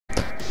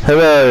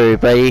Hello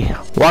everybody,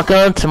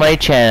 welcome to my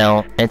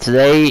channel, and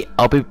today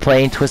I'll be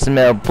playing Twisted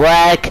Metal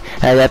Black.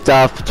 I left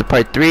off to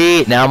part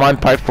 3, now I'm on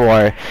part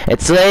 4. And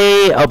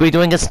today I'll be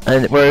doing this,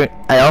 and we're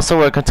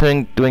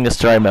continuing doing a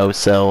story mode,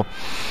 so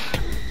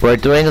we're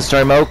doing a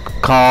story mode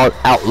called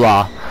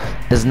Outlaw.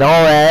 It's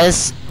known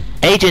as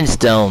Agent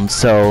Stone,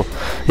 so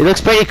it looks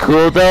pretty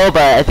cool though,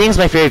 but I think it's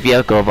my favorite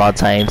vehicle of all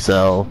time,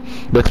 so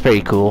it looks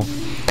pretty cool.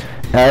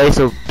 Alright,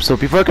 so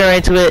before going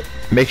right into it,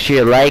 make sure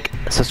you like,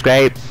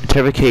 subscribe,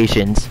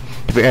 notifications.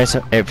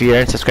 If you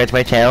aren't subscribed to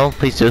my channel,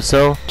 please do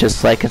so.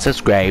 Just like and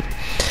subscribe.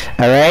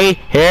 Alright,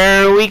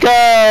 here we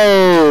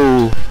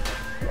go!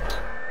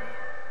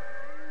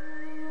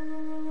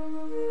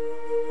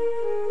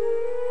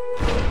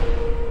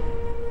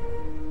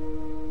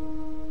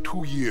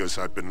 "2 years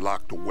I'd been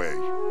locked away.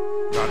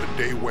 Not a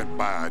day went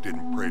by I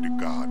didn't pray to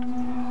God.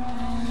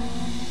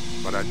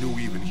 But I knew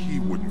even He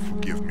wouldn't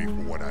forgive me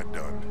for what I'd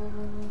done.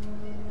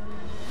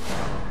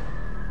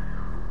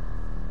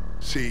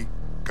 See,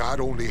 God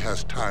only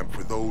has time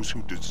for those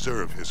who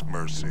deserve His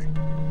mercy. And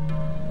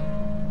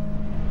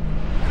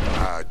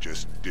I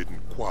just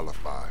didn't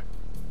qualify.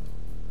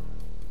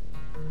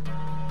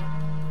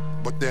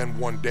 But then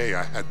one day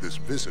I had this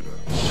visitor.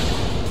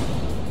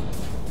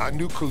 I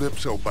knew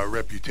Calypso by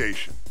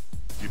reputation.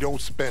 You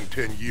don't spend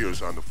 10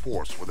 years on the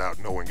force without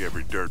knowing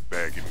every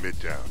dirtbag in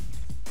Midtown.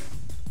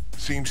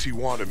 Seems he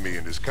wanted me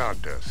in his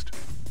contest.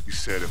 He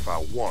said if I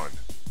won,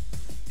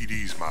 he'd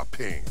ease my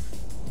pain.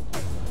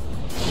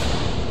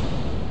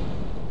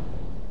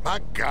 My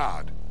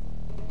God,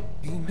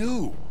 he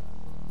knew.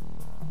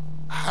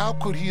 How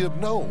could he have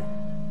known?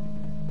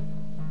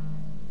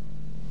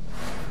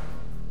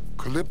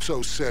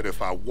 Calypso said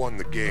if I won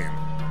the game,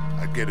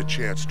 I'd get a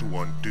chance to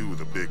undo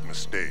the big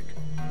mistake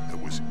that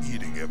was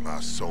eating at my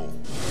soul.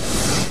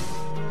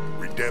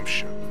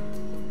 Redemption.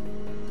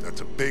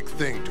 That's a big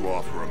thing to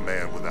offer a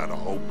man without a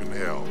hope in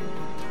hell.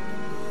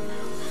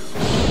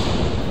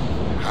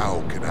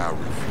 How can I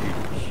refuse?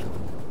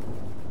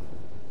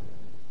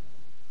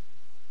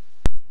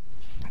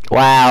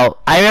 Wow,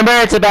 I remember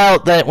it's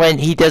about that when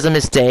he does a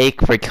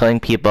mistake for killing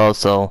people,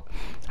 so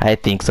I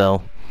think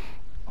so.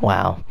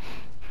 Wow.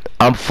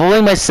 I'm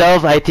fooling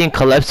myself. I think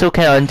Calypso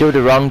can undo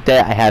the wrong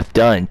that I have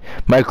done.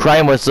 My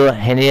crime was so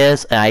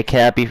heinous and I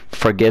cannot be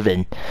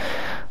forgiven.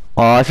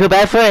 I feel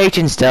bad for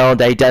Agent Stone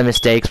that he done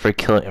mistakes for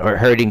killing or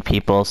hurting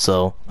people,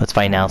 so let's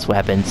find out what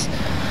happens.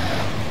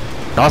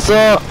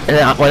 Also,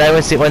 when I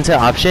went to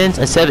options,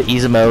 instead of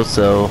easy mode,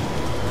 so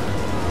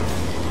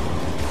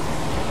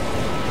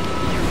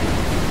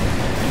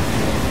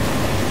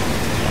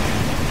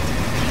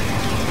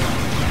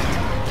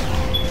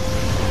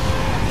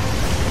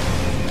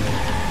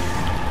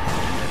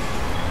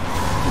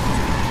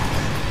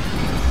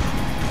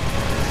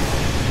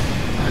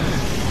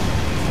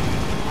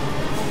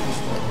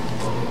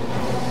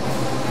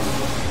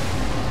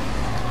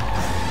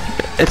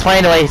it's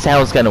fine the way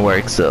how it's gonna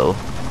work, so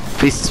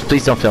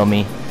please don't film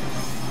me.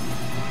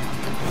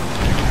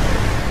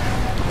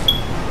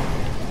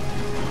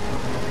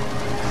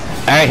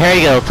 Alright, here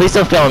you go. Please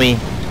don't film me.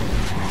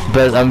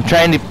 But I'm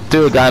trying to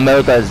do a gun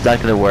mode, but it's not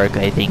gonna work,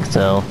 I think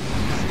so.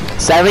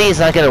 Sadly, it's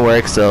not gonna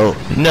work, so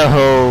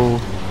no.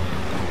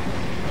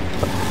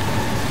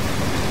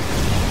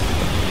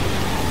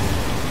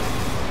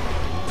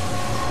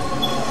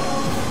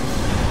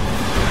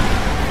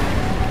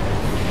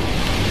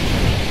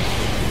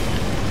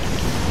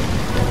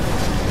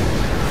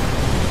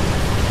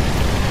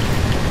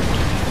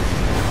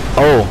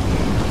 Oh,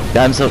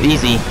 I'm so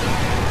easy.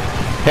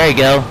 There you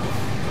go.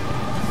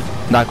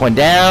 Knock one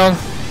down.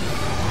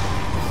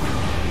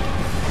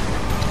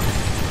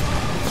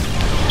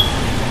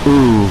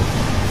 Ooh.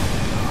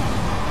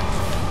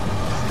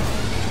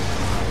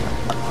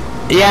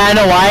 Yeah, I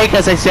know why,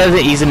 because I set the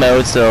easy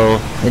mode,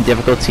 so in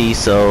difficulty,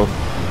 so.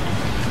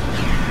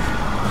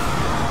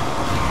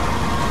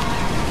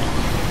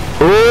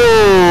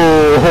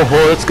 Ooh,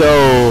 let's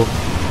go.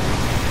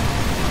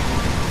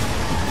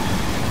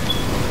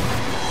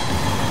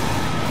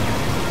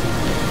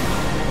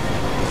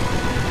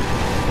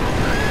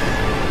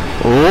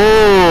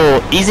 Ooh,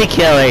 easy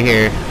kill right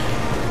here.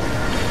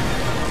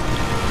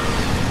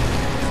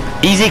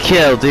 Easy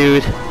kill,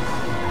 dude.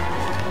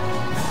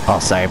 Oh,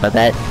 sorry about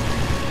that.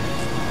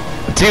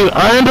 Dude,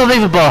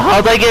 unbelievable.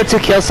 How did I get 2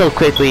 kills so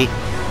quickly?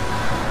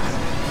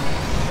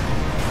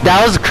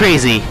 That was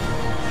crazy.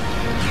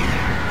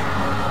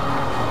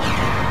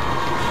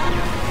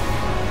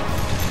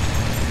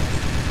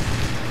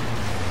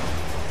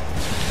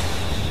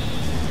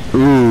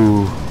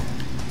 Ooh.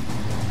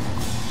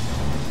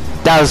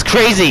 That was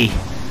crazy!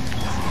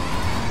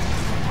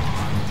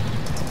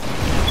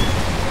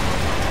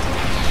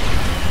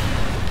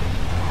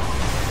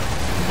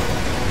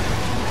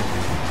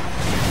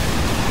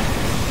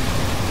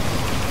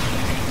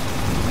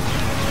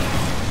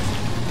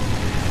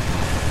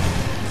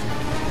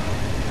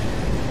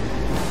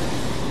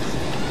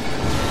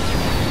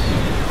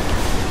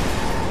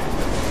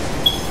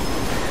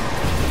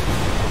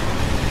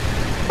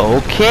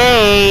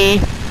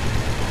 Okay.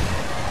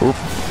 Oop.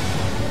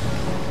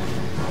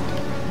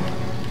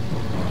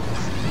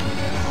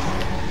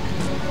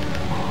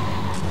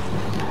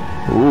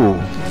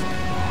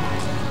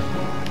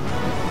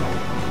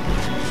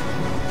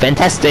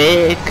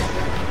 Fantastic!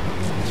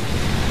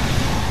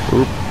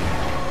 Oop.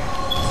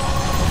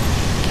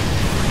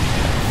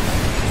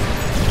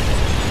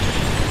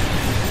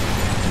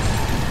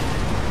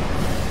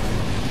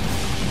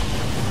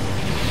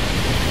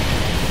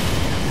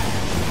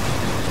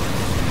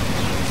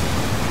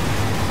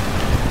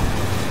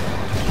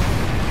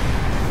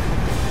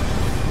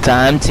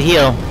 Time to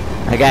heal.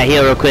 I gotta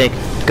heal real quick.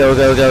 Go,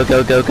 go, go,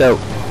 go, go, go.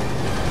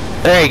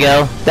 There you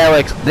go. That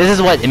works. This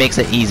is what makes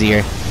it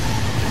easier.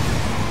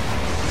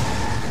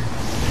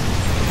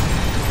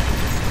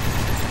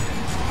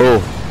 Oh,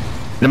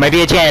 there might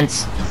be a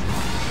chance.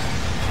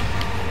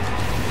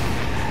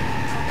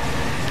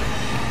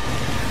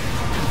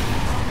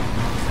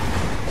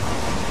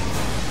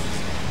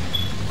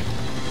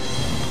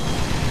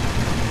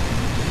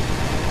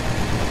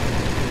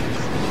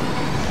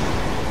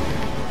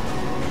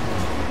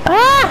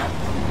 Ah!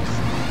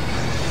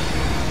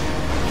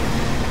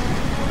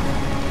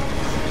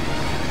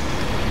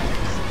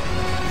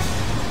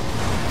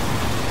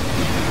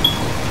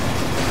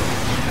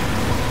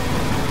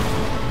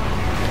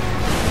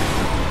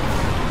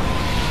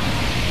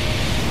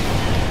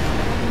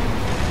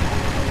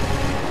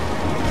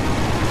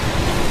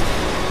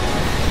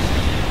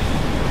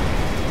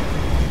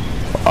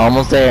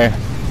 Almost there.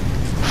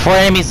 4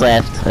 enemies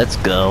left. Let's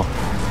go.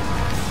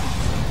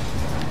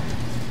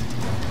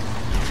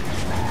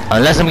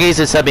 Unless I'm gonna use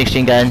a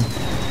submachine gun.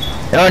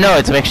 Oh no,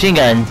 it's a machine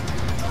gun.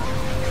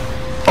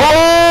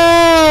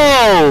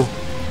 Oh!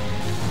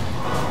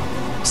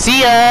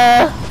 See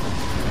ya!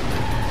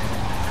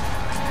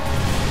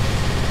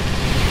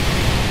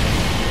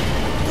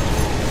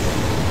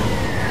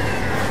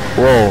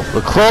 Whoa,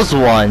 a close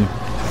one.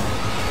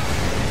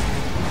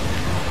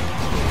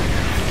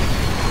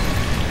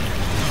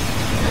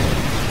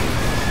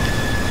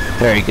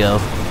 There you go.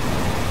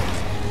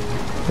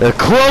 The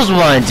close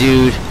one,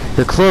 dude.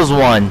 The close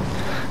one.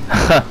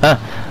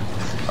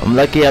 I'm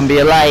lucky I'm be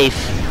alive.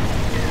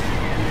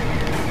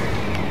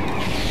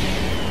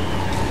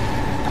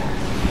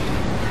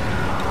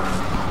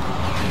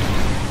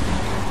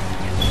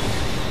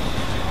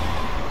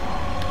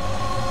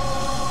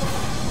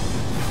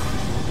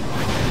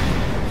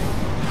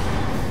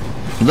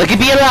 Lucky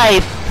be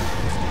alive.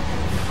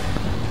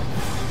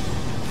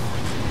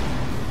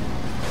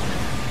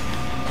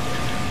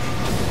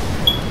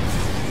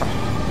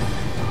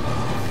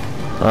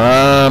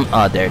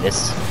 Oh, there it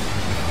is.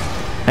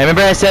 I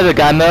remember I said with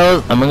God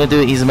mode, I'm gonna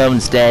do easy mode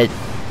instead.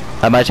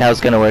 I'm not sure how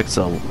it's gonna work,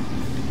 so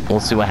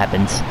we'll see what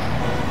happens.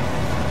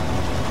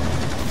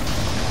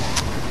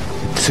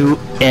 2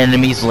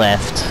 enemies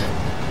left.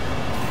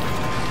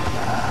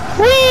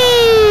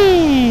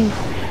 Whee!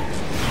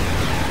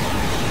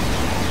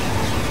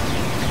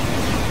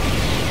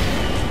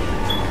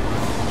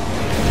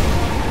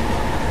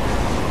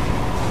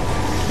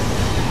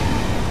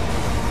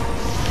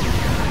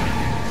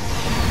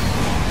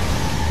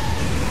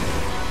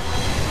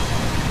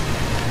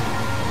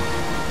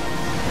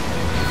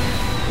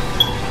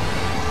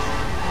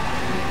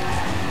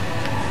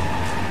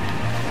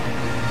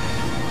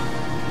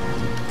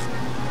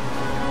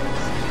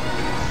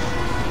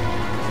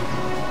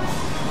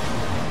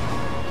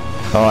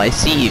 Oh, I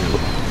see you.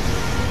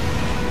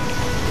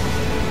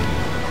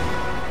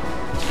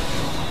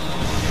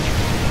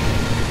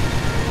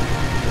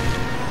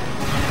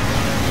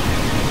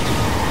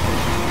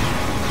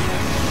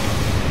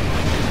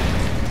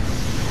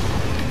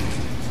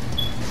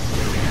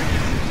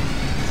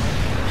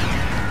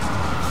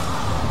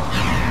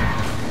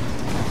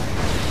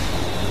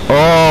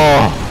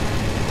 Oh!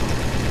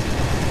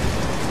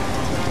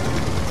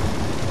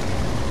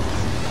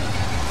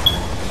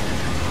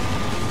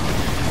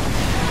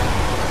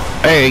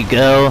 There you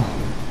go.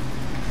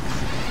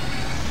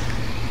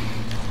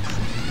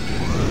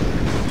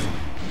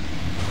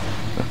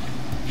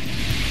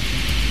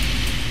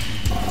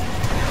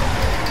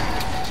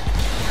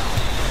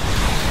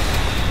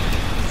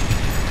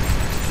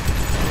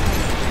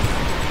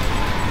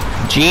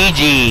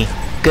 GG.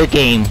 Good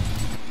game.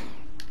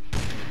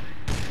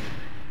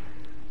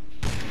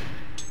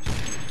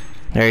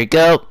 There you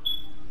go.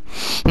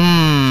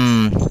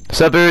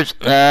 Suburbs,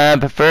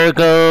 prefer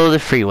go the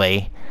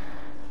freeway.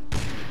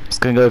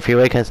 Just gonna go to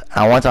freeway because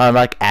I want to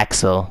unlock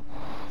Axel.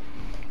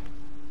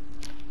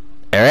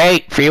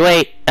 Alright,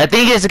 freeway. I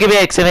think it's gonna be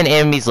like 7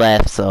 enemies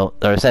left, so,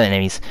 or 7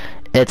 enemies.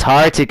 It's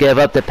hard to give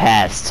up the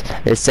past.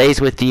 It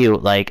stays with you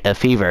like a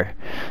fever.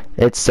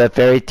 It's the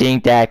very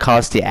thing that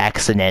caused the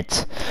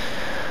accident.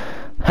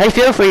 I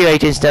feel for you,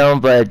 Agent Stone,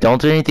 but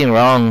don't do anything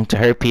wrong to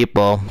hurt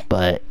people,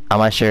 but I'm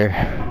not sure.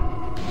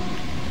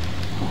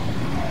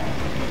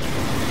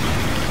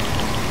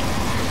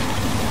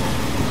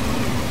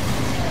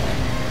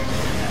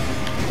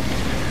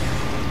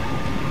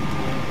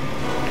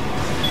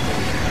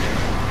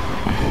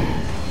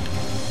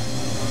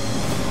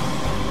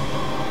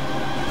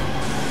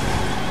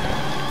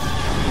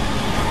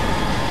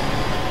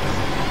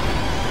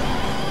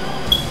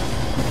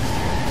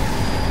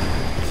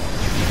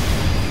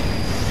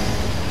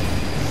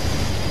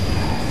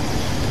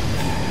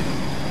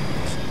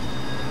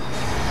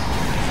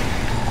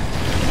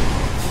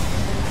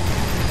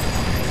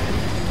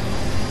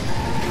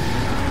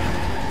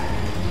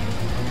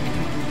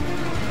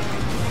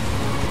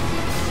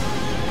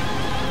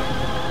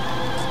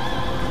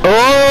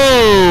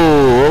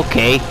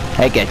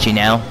 I get you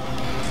now.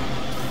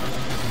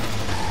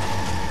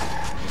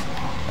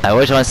 I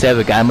always want to save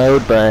a guy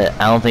mode, but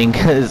I don't think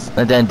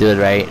I didn't do it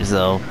right,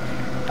 so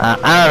I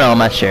don't know, I'm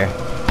not sure.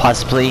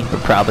 Possibly, or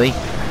probably.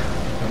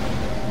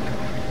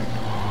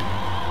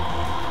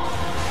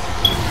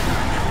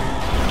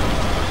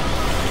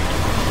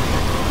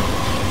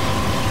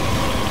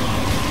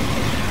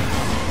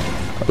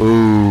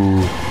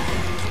 Ooh.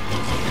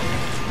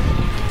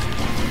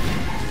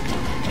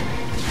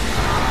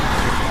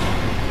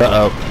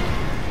 Uh-oh.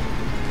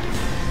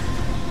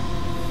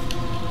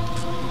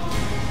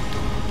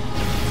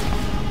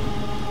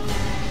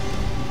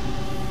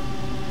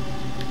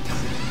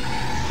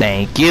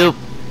 Thank you.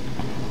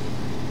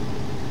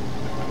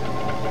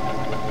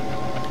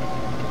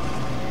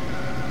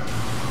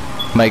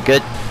 Am I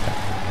good?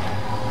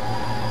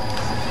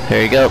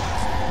 Here you go.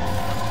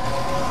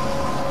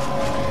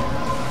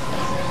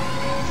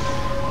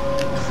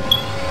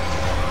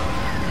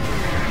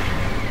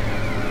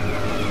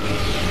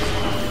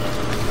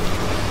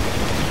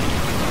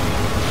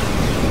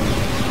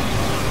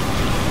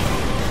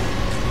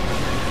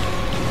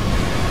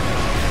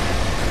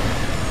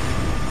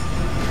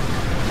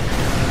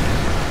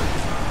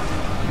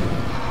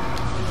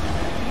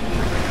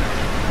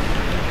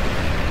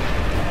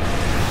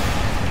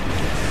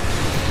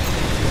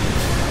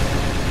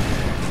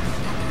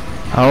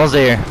 Almost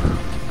there.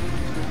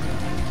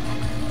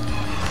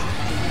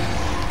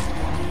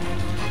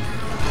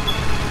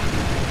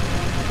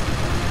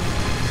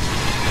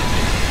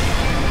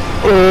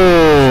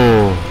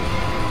 Oh!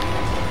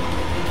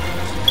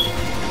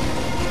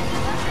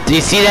 Do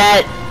you see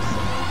that?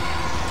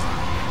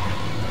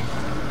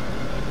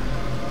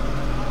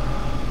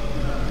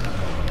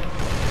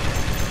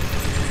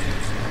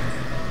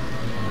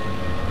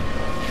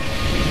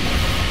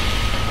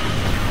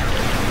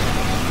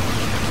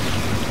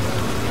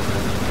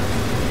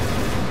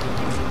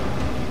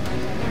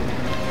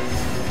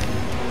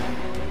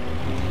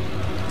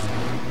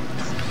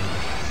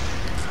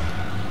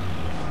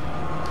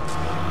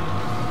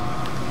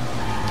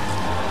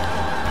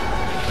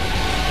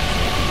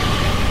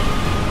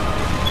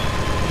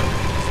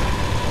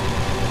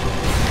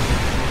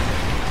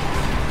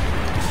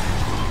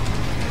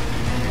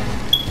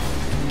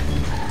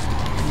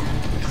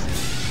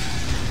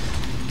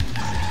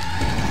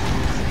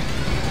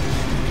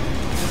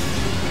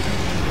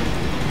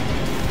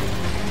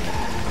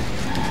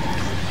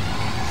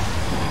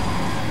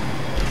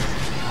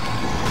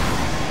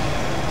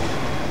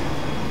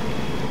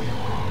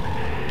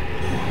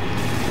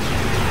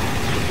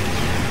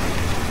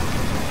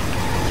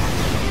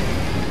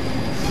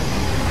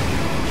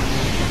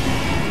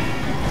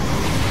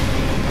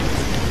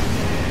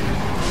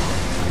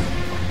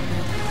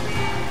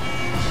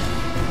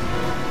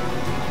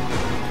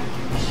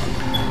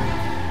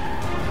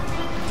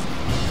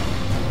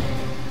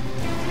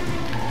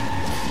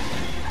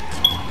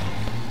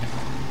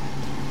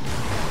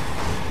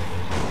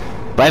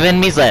 Five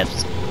enemies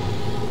left.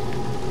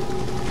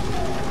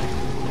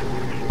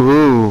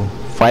 Ooh,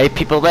 5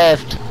 people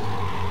left.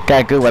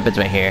 Got good weapons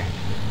right here.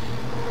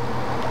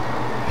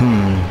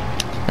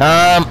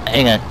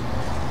 Hang on.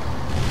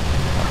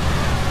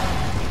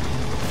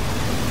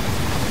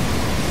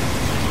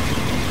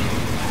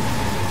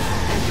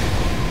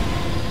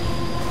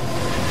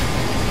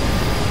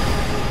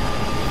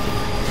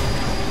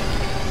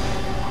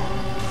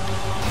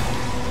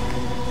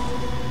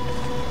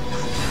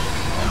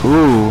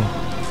 Ooh.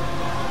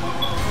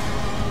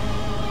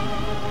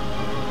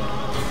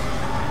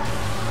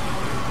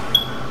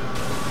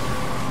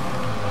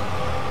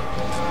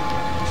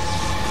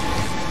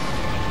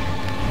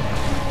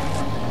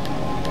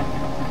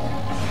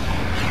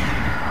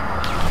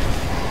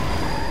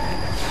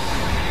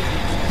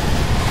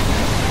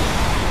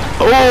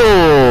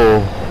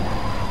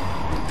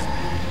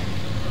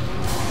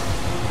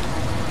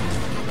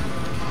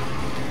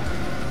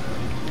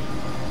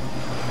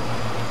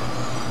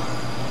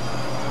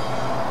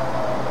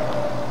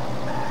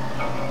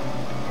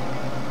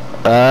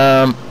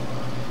 Oh!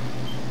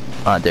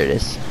 Oh, there it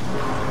is.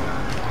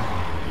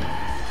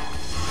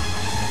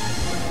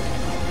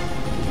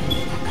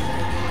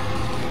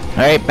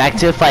 Alright, back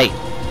to the fight.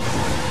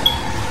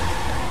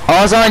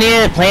 Also, I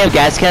need a plan of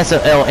gas can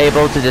so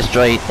able to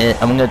destroy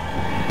it. I'm gonna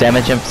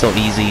damage him so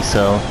easy,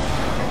 so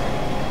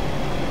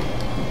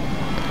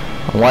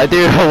why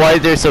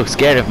they're so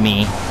scared of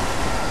me?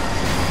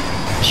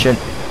 Should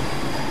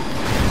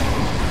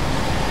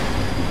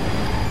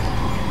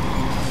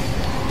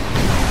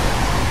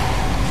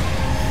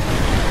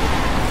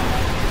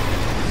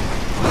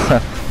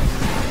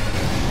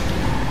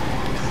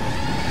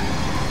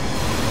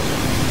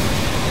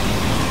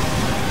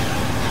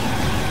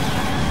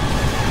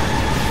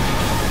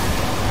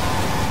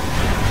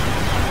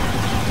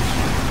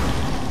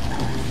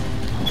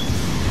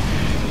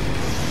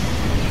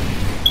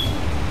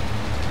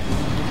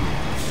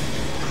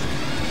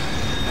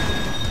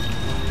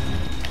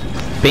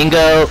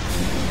bingo.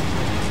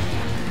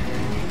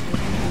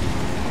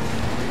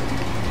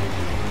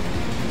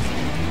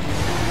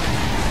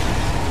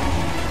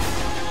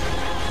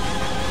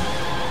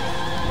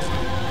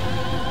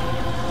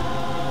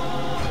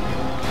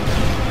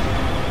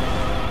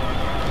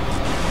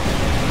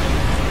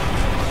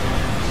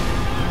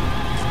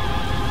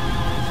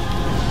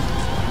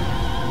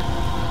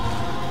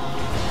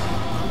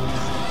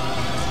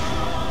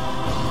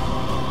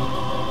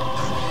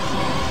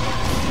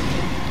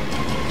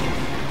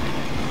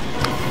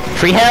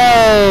 Free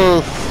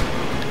health!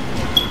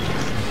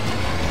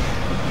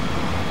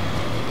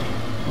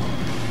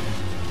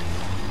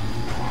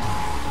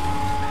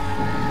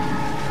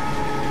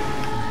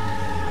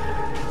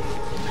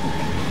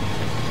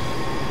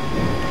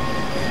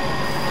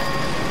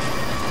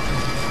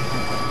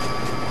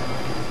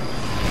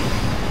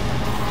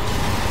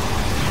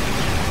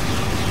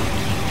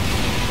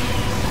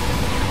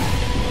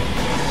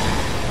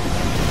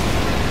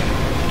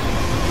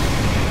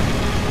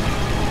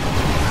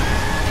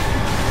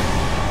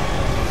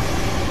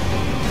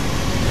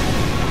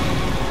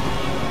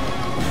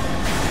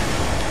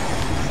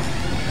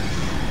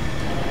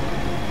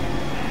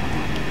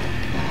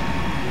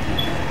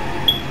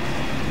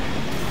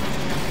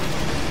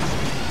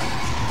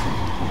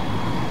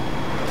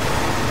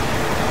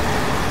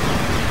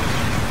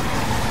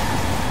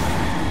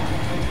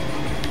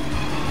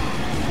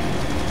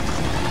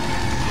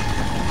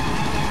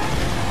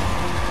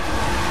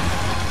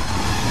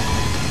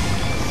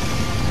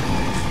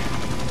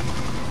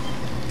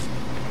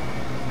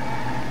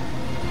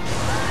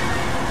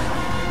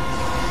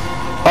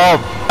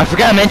 Oh, I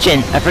forgot to mention.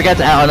 I forgot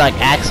to unlock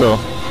Axel.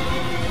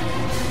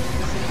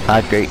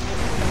 Ah, great.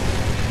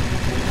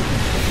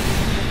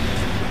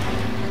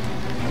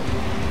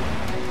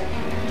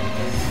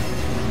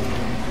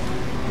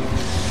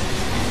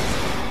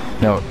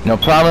 No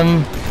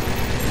problem.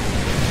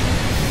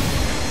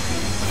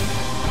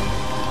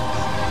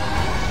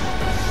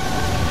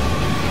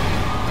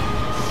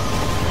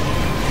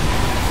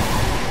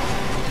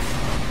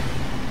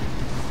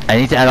 I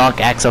need to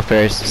unlock Axel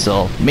first,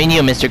 so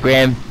menu, Mr.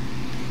 Graham.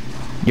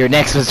 You're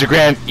next, Mr.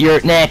 Graham.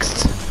 You're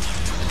next.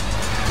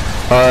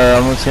 Or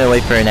I'm just gonna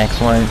wait for the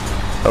next one.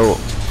 Oh.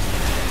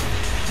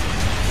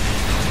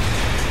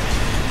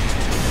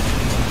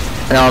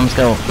 No, I'm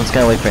just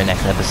gonna wait for the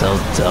next episode.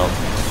 So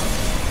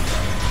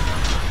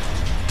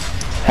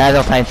I had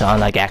no time to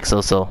unlock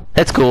Axel, so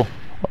that's cool.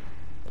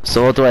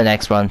 So we'll do our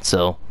next one.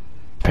 So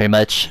pretty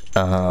much,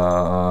 there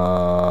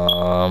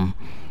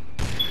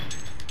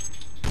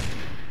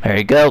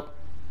you go.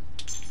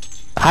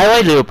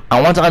 Highway loop.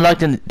 I want to unlock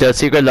the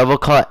secret level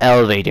called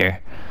elevator.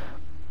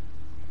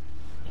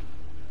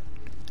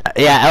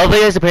 Yeah,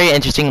 elevator is a pretty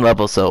interesting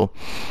level. So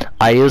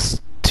I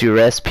used to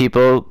arrest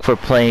people for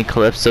playing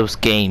Calypso's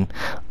game.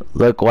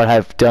 Look what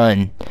I've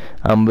done.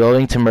 I'm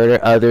willing to murder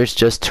others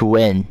just to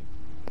win.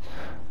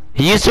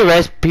 He used to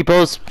arrest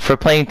people for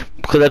playing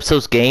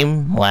Calypso's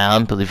game? Wow,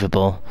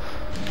 unbelievable.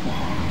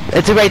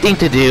 It's the right thing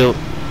to do.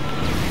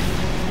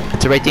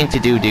 It's the right thing to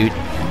do, dude.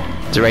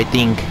 It's the right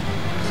thing.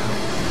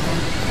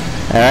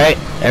 Alright,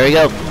 there we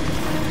go.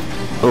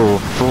 Oh,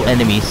 full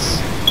enemies.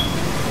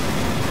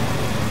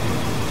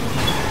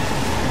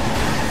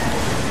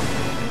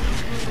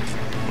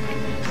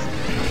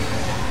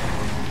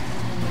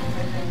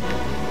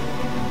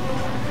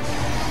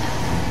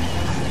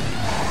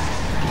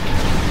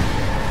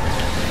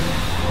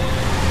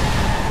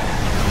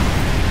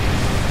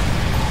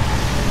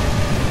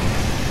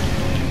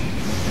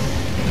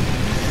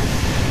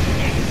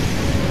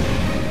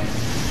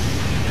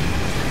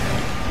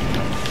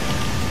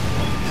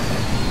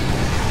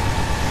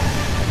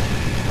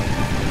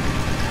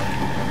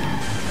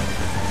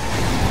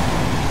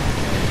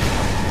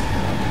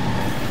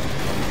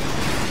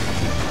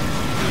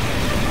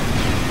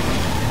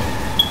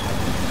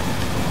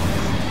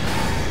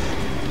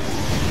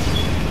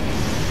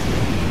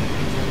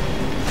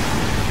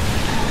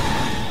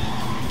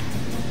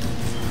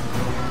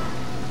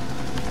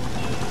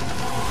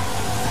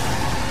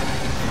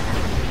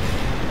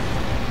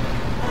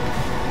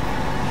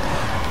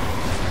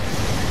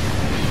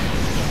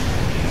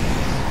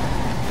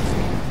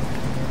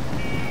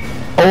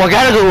 Oh, I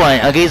got a good one.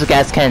 I'll use a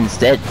gas can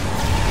instead.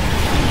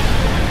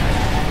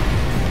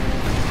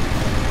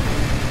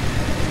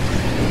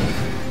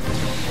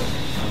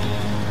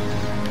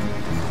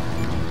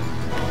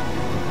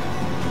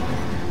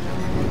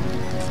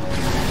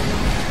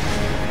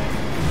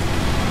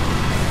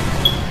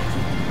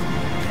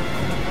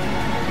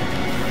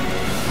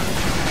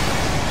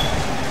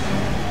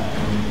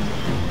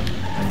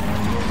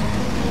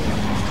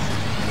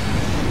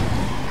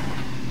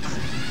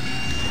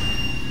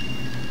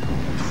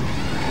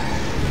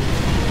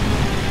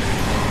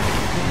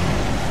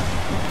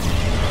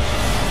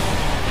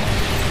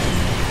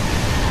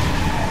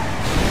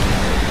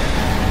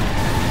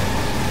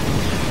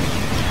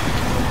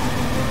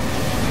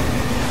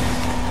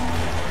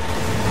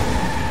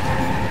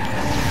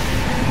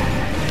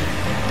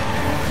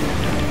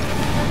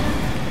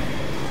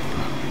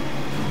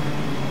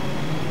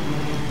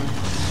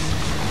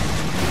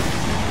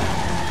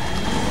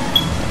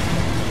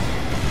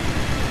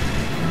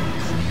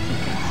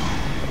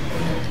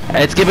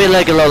 It's gonna be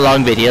like a little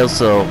long video,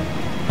 so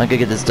I'm gonna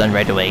get this done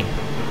right away.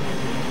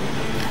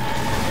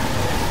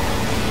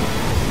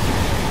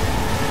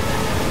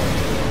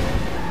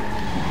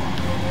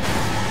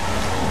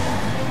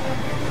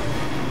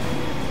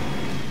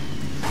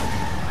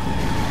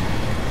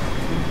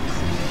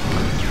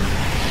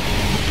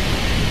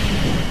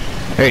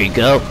 There you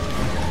go.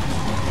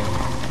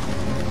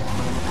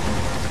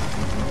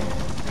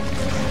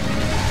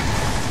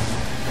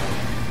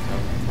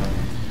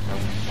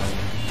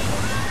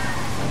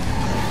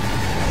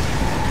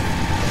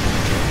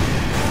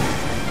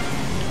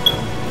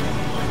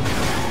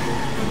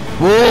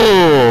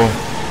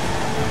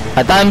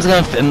 I thought I'm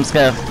just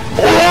gonna.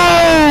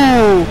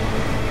 Whoa!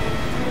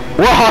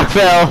 Warhawk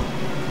fell.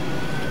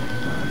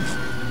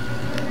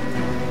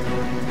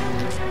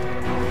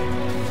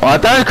 Oh, I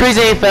thought Crazy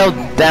 8 fell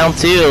down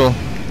too.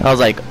 I was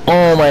like,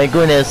 oh my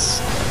goodness.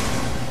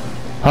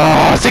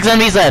 Oh, 6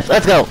 enemies left.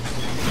 Let's go.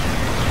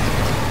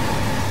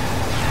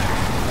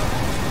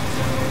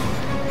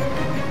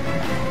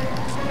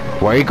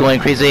 Where are you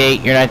going, Crazy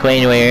 8? You're not going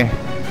anywhere.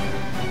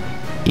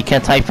 You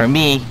can't hide from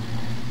me.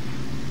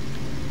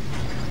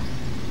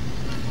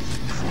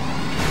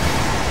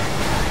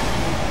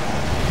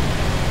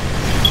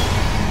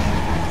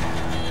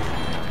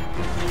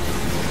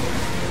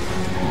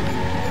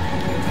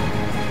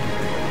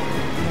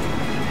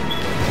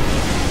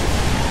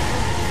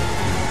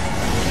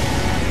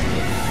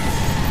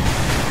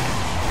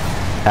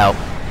 Out.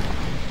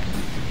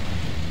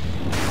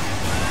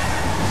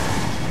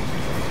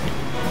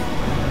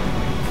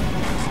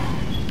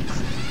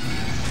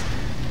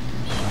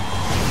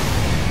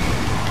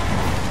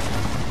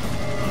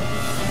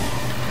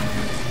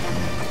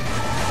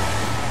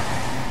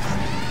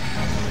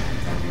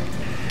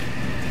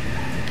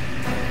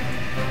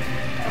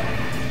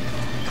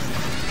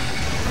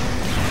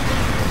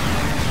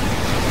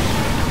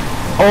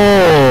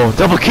 Oh,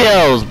 double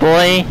kills,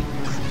 boy.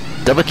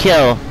 Double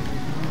kill.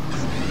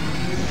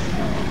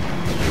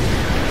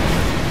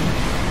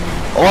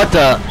 What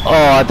the?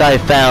 Oh, I thought I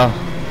fell.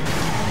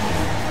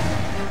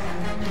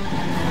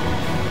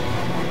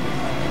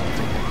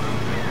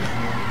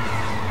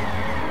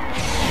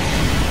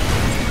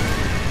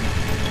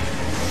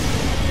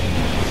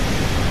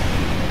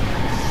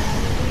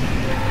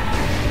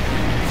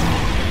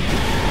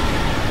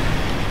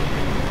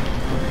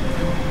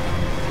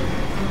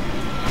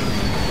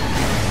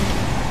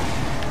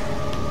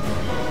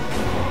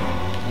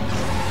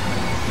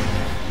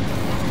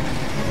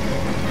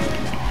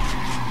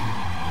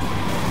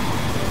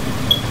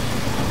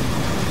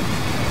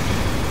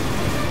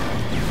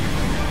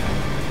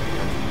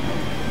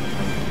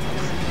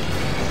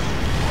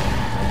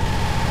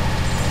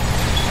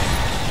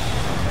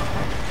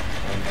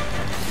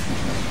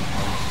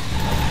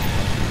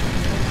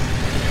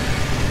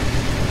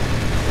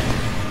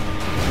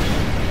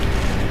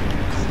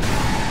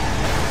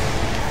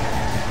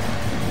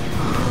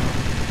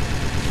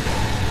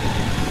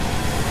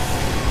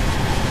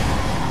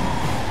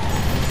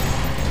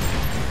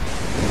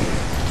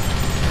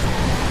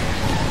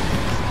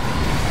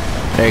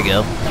 There you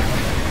go.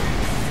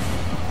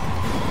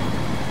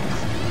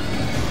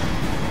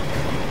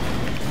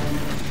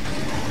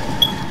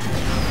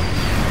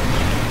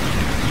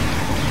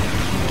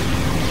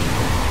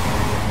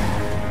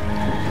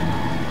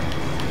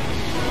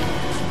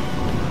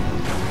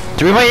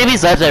 Three more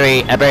enemies left,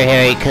 I better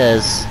hurry,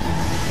 cause,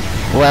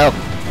 well.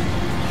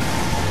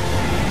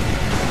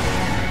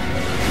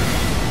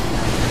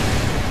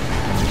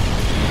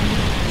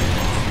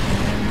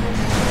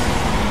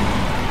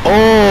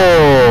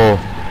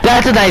 Oh!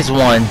 That's a nice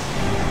one.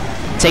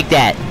 Take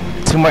that.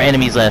 2 more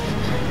enemies left.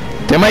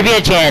 There might be a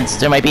chance.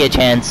 There might be a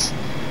chance.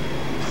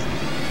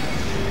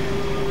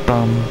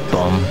 Bum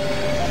bum.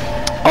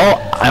 Oh,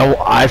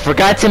 I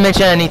forgot to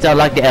mention I need to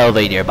unlock the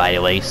elevator, by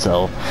the way.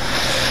 So,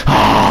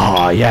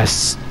 ah,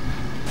 yes.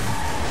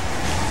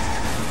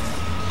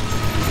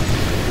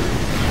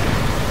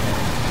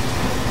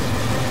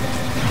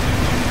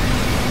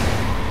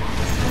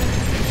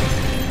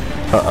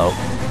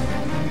 Uh-oh.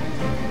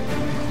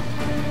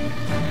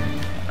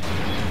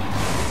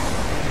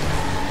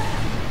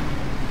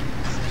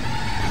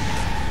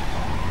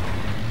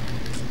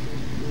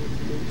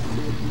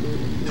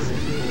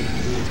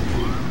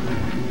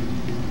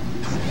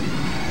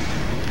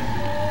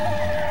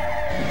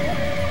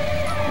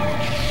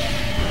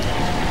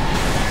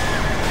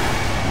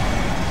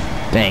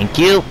 Thank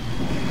you.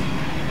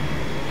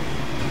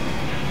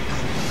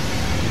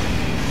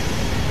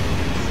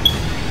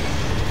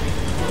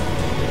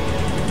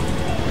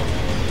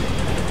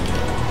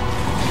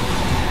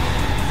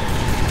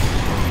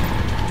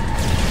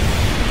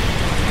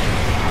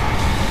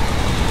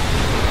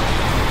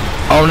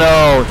 Oh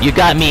no, you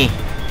got me.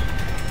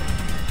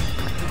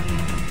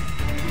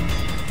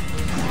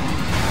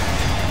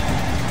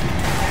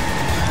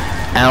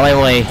 Out of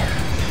my way.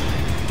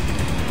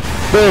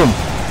 Boom.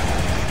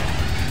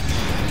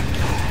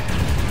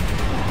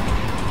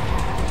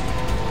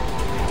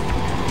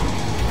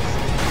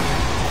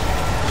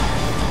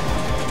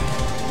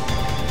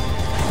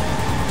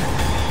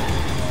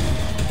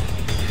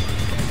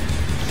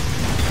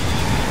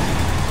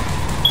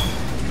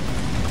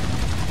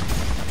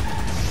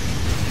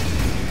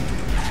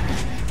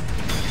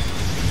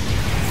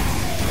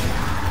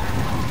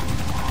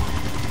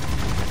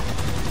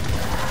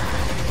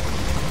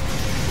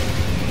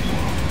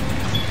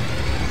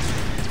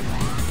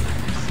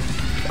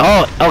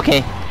 Oh,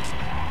 okay.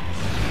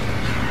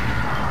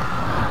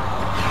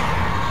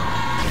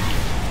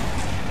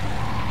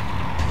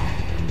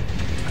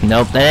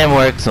 Nope, that didn't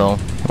work, so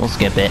we'll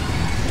skip it.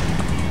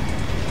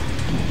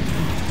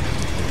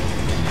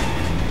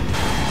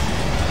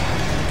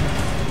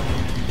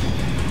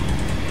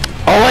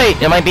 Oh wait,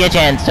 there might be a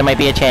chance. There might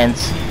be a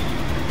chance.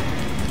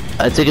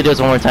 Let's see if we can do this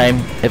one more time.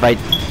 If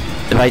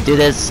I do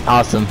this,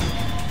 awesome.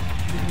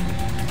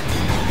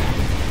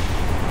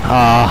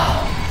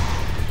 Ah.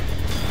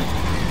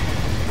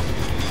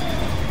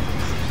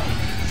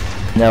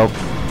 Nope.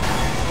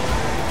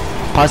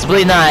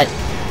 Possibly not.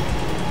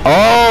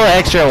 Oh,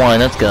 extra one.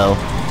 Let's go.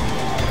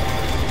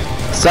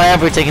 Sorry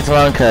for taking so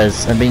long,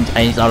 cause I need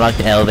to unlock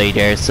the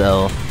elevator.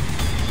 So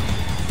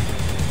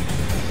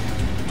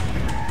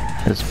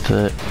let's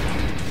put.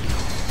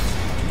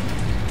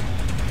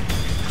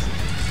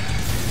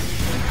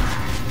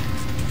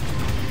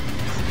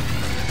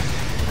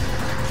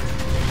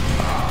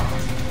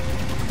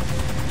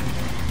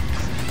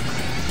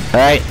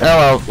 Alright, oh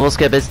well, we'll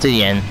skip this to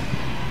the end.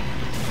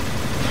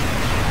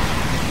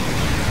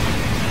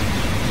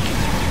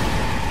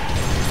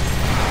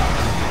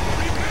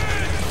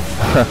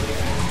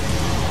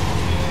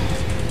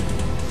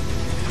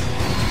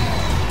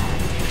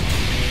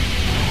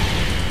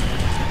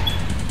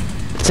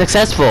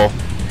 Successful!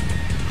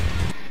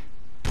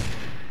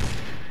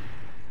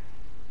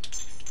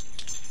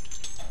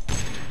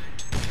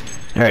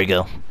 There we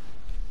go.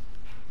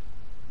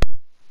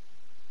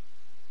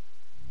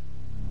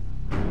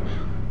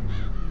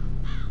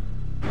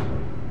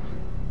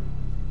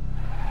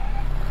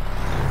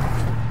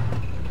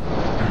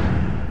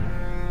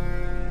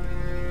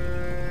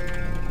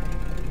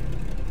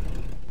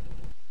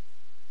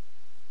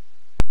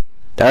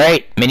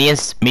 Alright,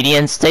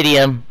 Median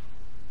Stadium.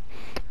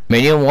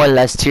 Median won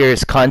last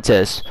year's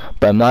contest,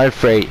 but I'm not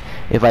afraid.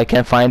 If I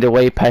can find a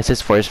way past this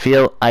force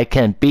field, I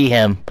can beat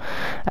him.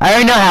 I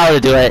already know how to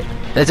do it.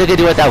 Let's look at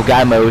do it without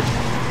God mode.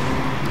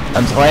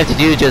 All I have to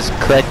do is just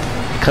collect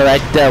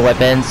the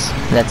weapons,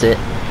 and that's it.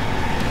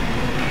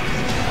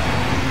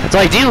 That's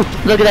all I do.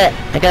 Look at that.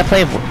 I gotta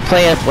play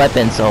with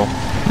weapons, so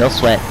no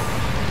sweat.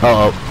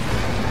 Uh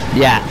oh.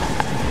 Yeah.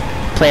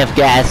 Playing with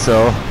gas,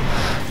 so.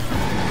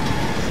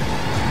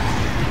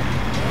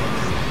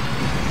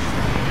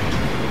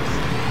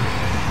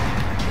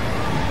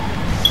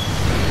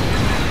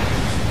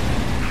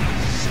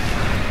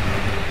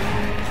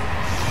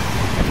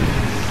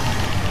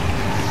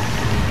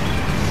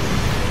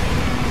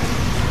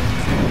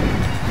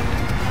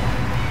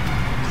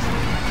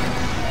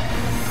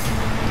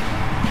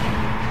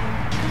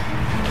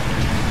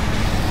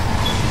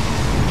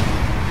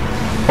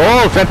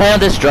 Oh, front panel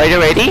destroyed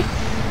already?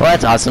 Well,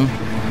 that's awesome.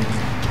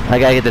 I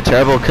gotta get the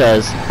turbo,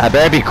 cause I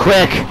better be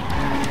quick.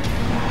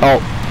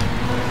 Oh,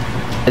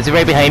 is it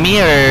right behind me,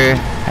 or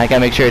I gotta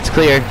make sure it's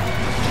clear?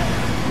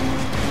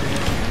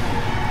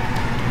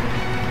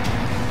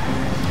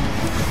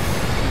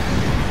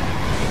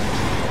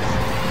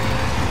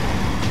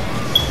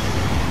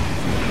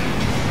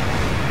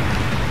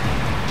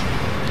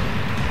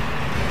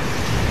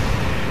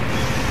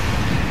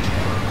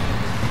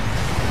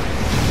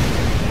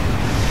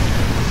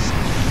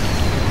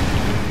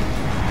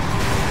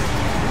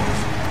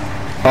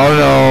 Oh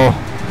no.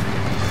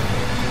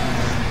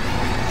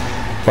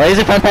 Why is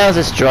the front panel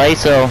destroyed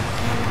so?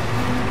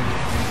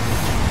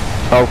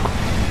 Oh.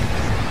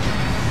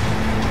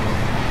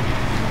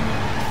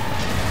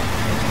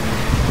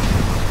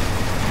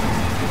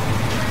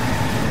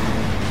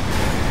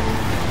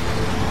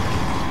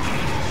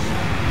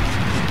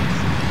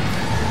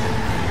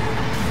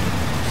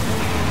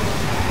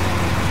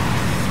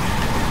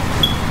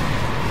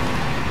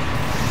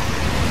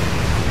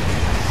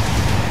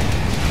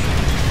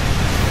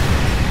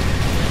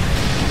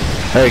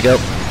 There we go.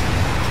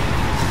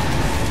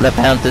 Left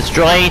panel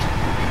destroyed.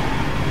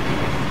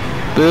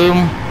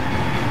 Boom.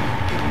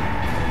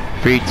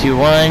 3, 2,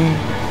 1.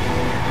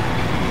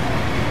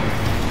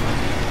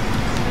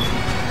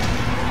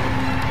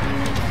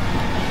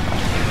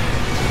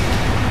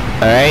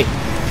 Alright.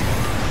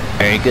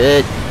 Very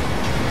good.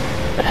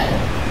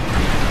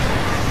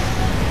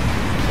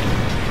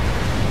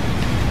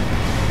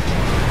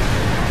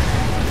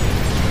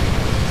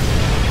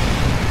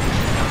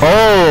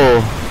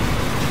 Oh!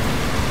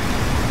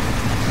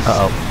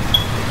 Uh-oh.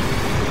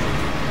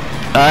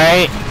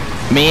 Alright.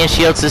 Me and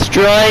shield's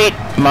destroyed.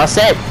 I'm all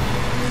set.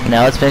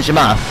 Now let's finish him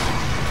off.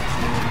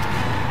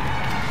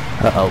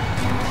 Uh-oh.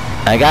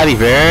 I gotta be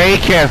very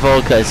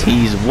careful because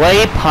he's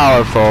way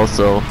powerful,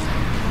 so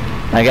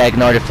I gotta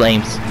ignore the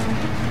flames.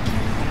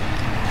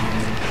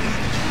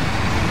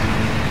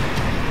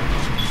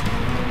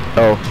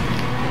 Oh.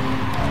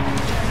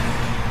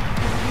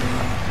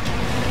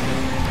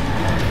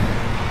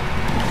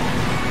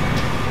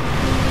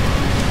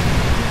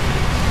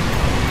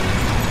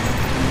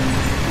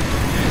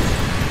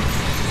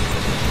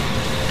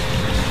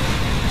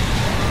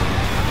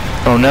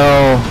 Oh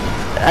no.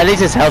 At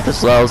least his health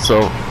is low,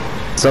 so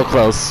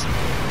close.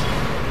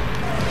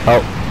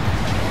 Oh.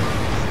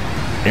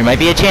 There might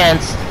be a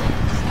chance.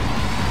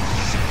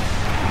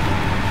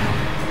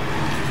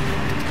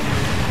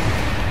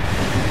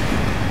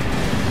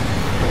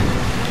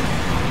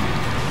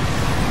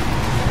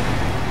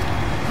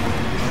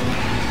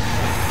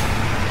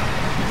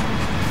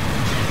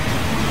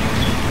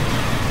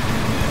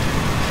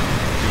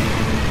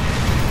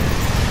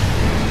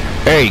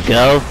 There There you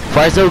go.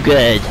 Far so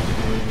good.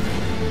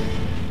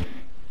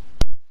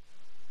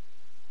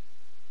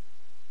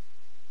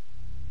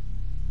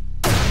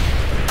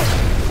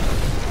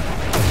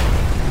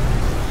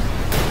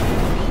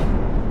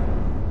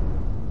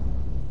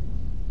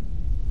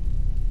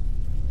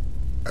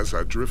 As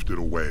I drifted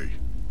away,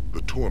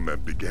 the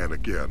torment began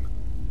again.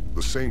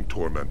 The same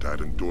torment I'd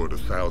endured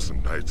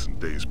 1,000 nights and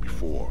days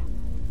before.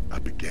 I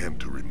began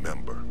to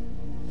remember.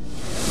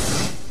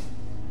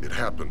 It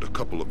happened a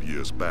couple of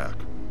years back.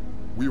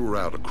 We were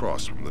out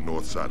across from the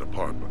Northside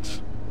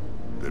Apartments.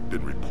 There'd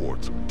been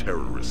reports of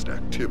terrorist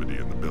activity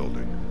in the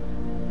building.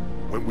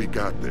 When we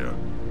got there,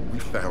 we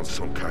found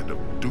some kind of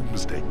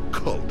doomsday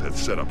cult had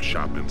set up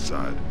shop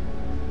inside.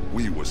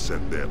 We were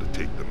sent there to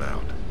take them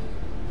out.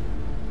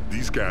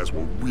 These guys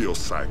were real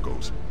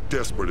psychos,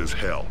 desperate as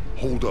hell,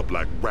 holed up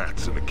like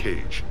rats in a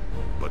cage.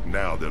 But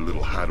now their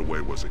little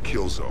hideaway was a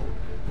kill zone,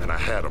 and I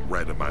had them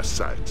right in my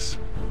sights.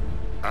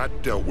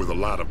 I'd dealt with a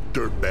lot of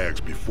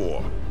dirtbags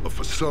before, but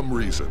for some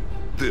reason,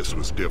 this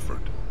was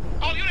different.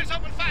 All units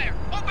open fire!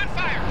 Open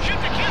fire! Shoot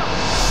to kill!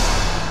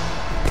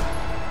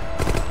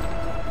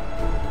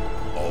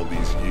 All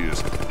these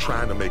years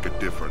trying to make a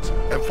difference,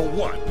 and for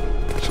what?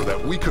 So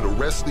that we could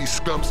arrest these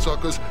scum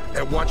suckers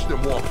and watch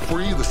them walk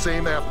free the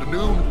same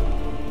afternoon?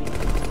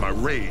 My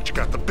rage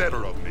got the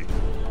better of me.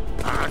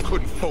 I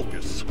couldn't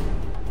focus.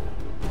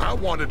 I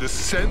wanted to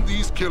send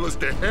these killers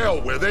to hell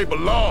where they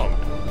belonged.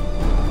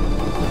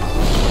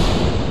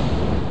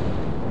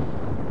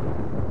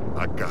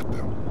 I got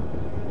them.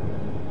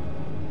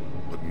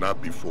 But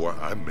not before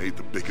I made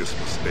the biggest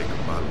mistake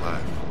of my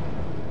life.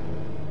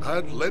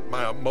 I'd let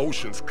my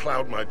emotions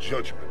cloud my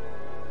judgment.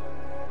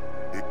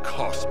 It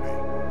cost me,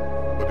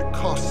 but it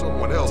cost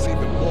someone else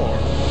even more.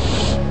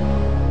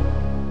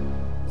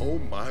 Oh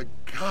my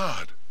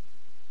God,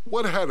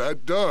 what had I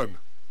done?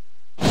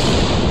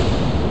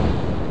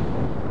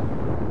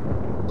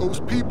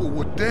 Those people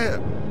were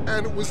dead,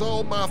 and it was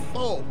all my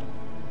fault.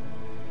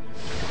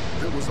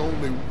 There was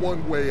only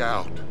one way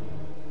out.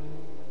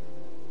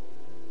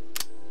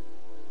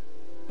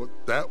 But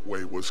that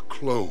way was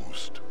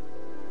closed.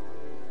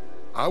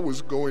 I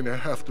was going to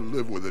have to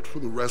live with it for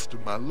the rest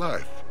of my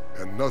life,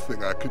 and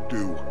nothing I could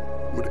do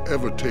would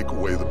ever take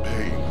away the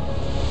pain.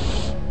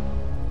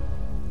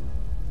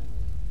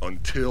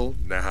 Until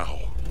now.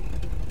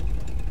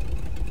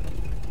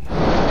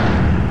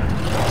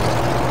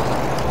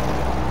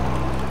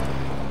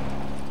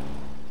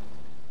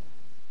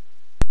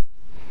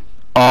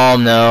 Oh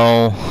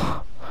no.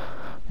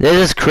 This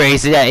is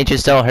crazy that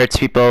Interstone hurts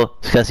people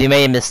because he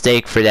made a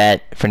mistake for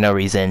that for no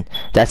reason.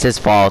 That's his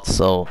fault,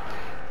 so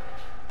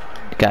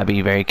you gotta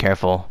be very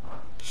careful.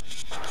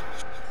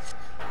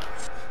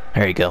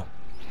 There you go.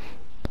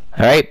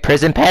 Alright,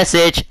 prison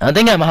passage. I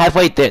think I'm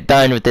halfway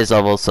done with this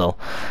level, so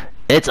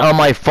it's all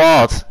my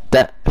fault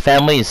that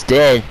family is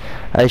dead.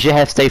 I should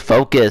have stayed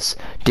focused.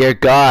 Dear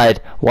God,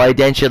 why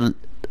didn't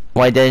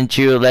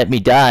you let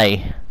me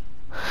die?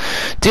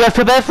 Dude, I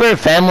feel bad for her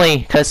family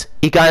because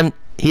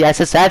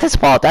that's his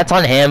fault. That's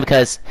on him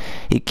because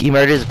he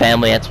murdered his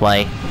family, that's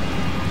why.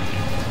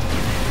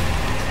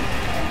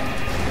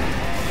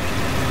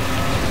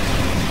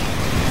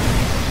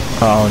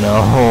 Oh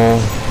no.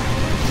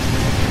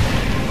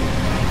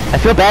 I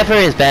feel bad for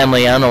his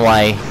family, I don't know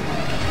why.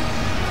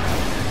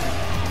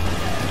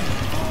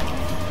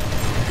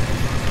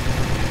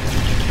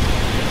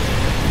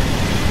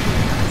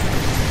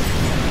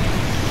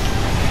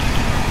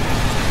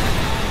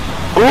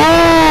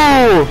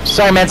 Ooh!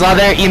 Sorry,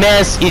 manslaughter. You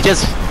missed. You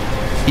just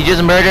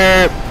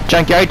murder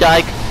junkyard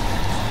dog.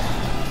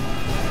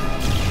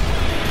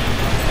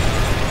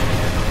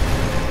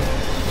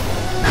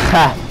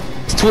 Ha!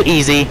 It's too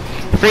easy.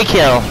 Free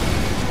kill.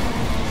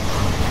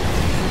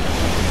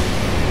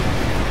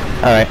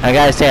 Alright, I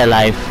gotta stay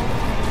alive.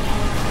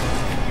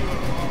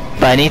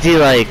 But I need to,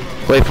 like,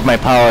 wait for my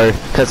power,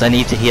 because I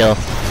need to heal.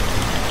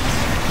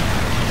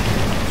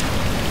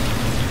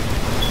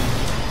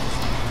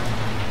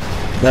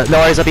 No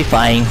worries, I'll be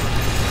fine.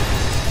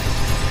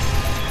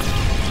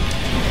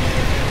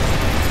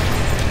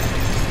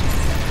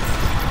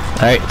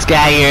 Alright, let's get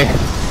out of here.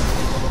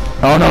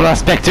 Oh no, not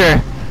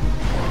Spectre!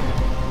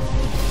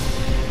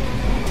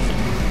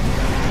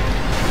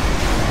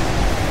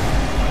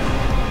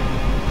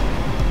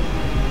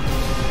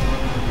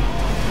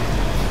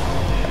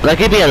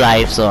 Lucky to be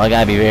alive, so I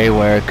gotta be very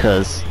aware,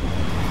 cause...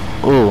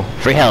 Ooh,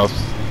 free health.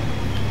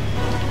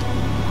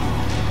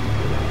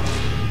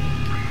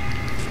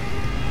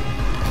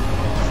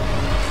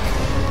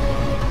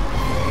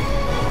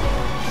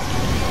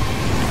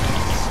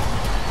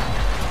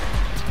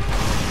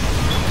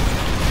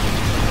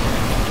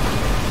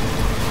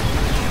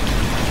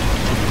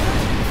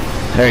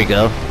 There you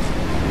go.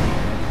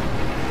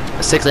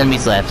 6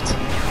 enemies left.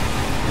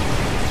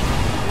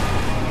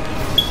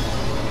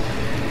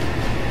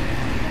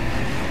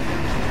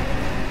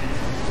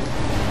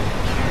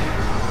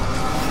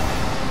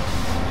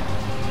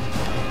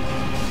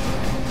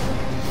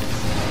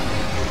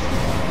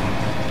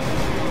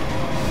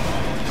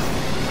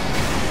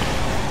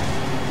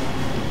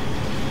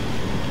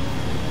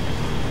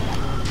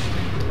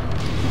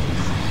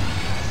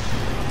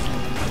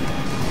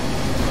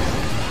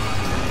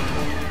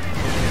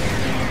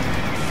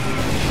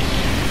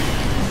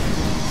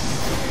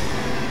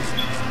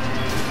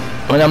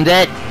 When I'm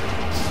dead.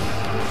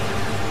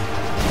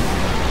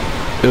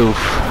 Oof.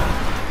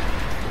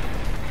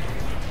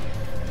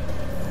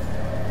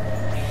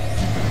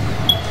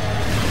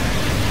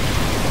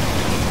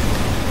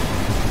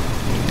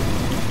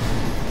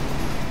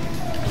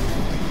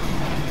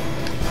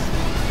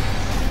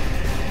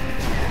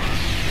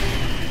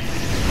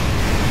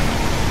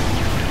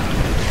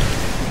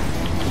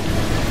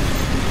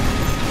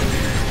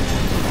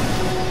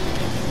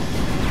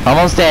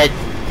 Almost dead.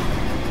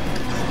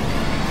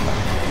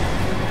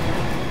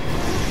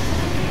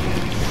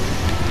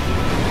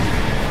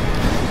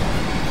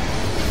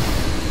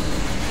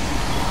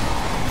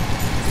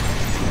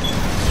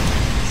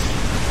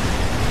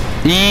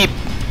 Yeep.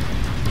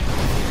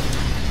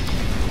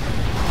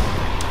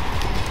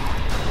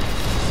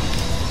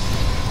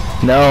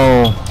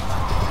 No.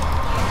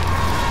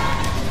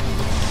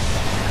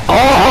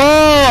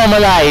 Oh, I'm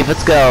alive.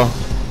 Let's go.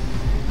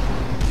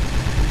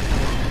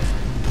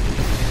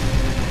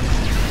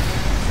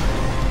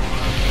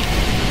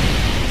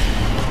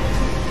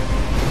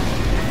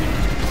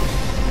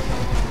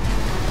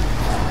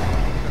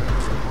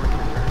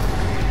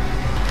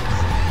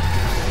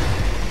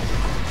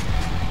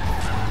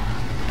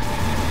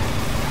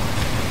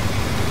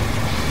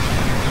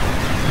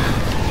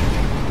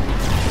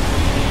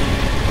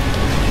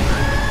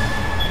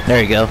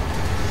 There you go.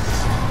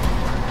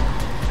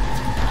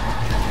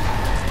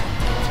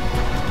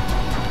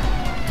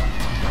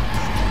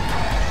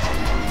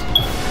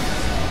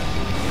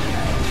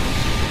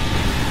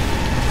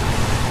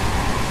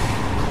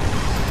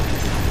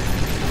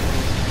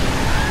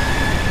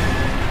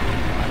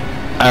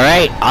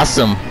 Alright,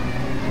 awesome.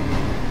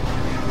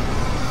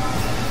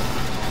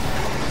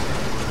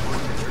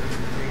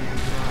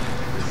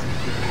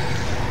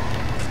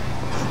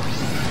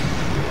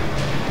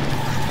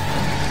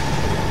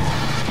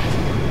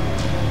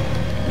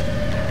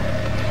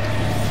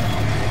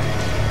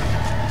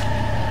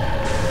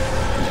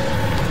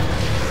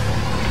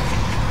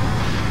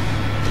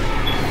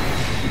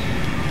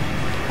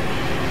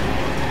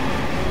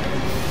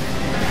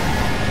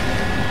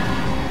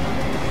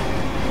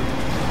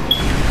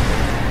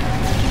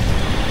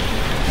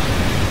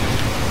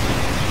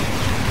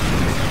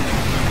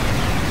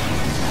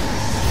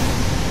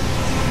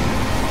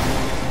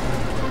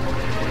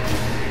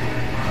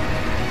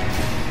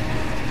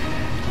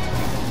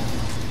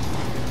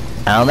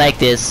 I don't like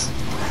this.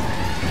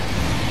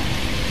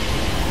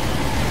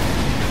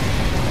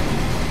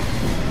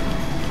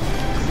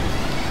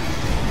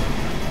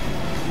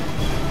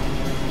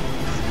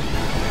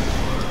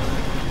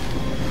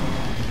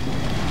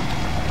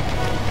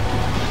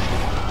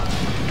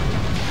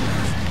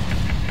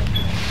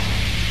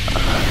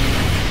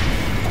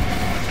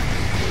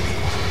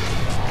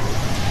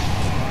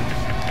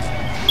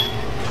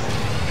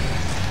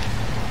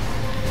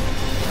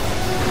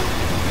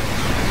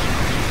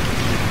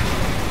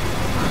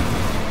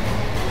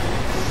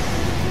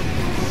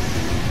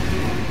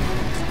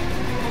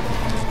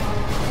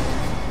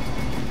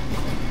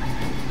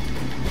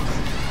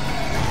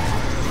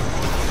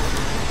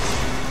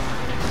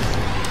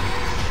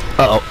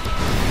 Uh-oh.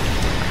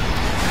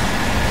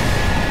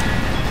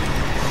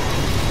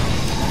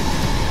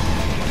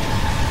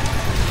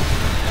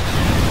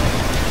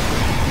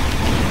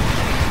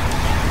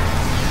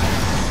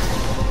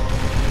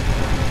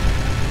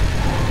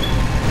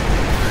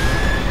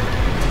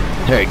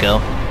 There we go.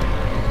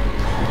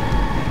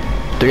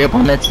 3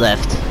 opponents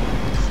left.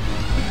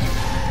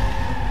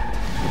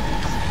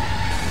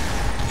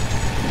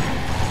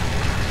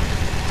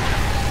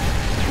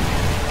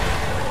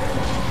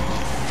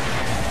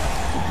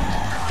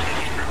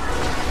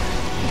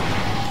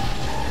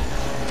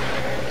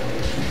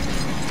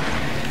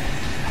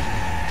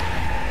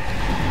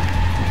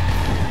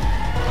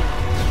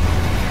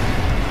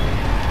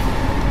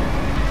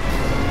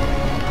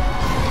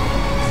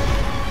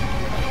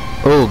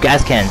 Oh,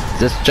 gas can.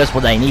 That's just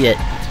what I needed.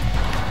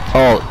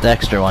 Oh, the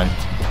extra one.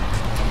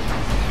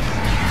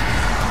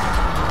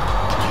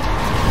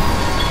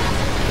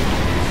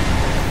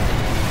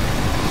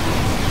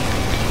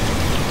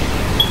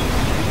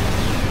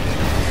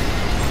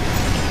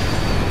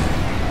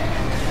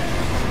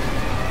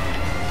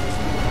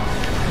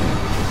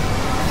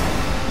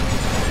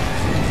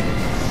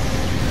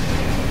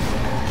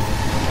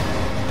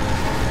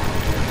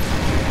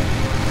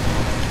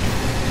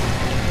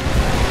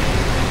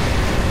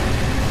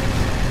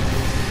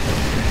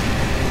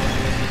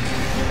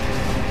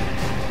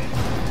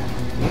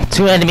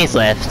 Two enemies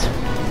left.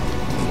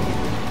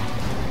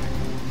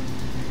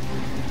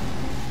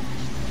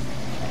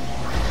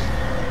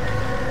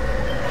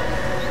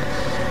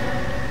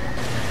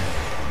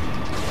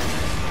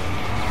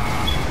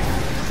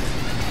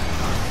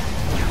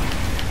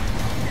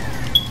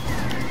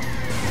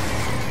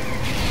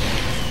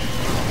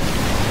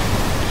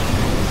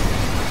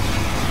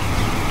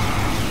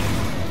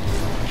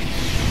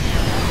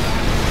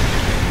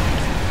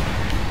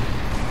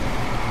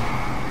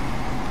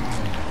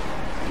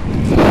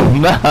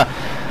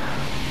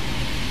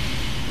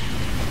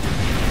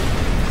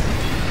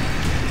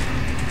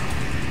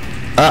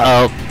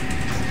 Uh-oh.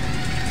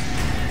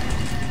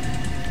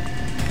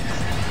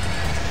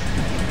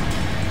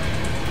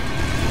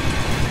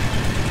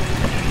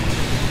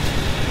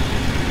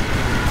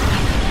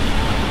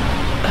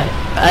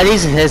 at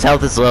least his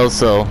health is low,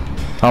 so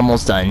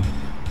almost done.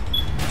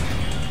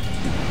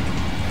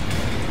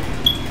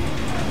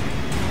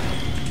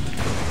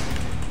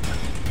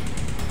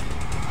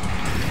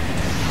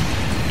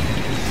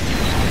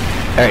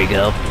 There you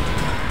go.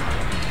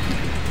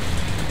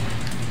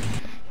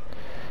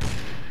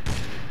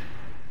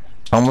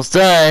 Almost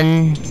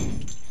done.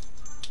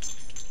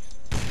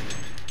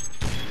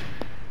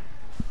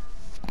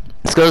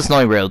 Let's go to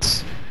Snowy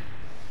Roads.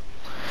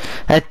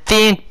 I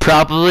think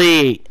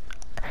probably,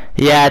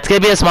 yeah, it's gonna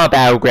be a small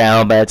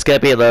battleground, but it's gonna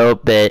be a little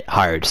bit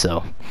hard,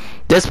 so.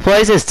 This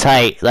place is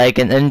tight, like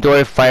an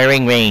indoor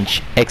firing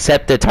range,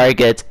 except the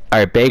targets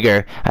are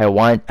bigger. I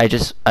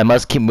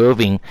must keep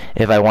moving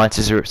if I want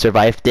to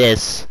survive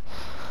this.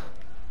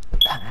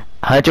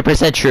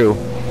 100% true.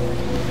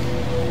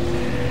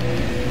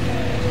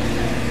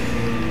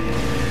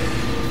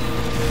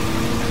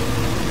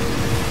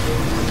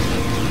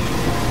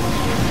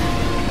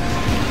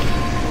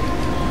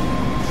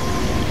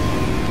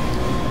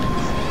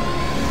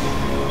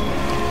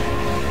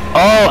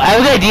 Oh, I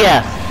have an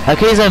idea!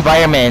 Okay, the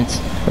environment.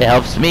 It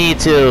helps me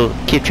to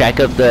keep track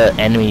of the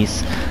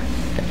enemies.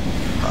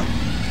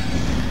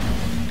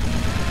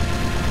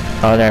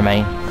 Oh, never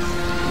mind.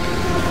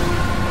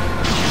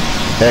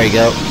 There you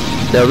go.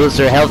 They'll lose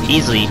their health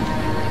easily.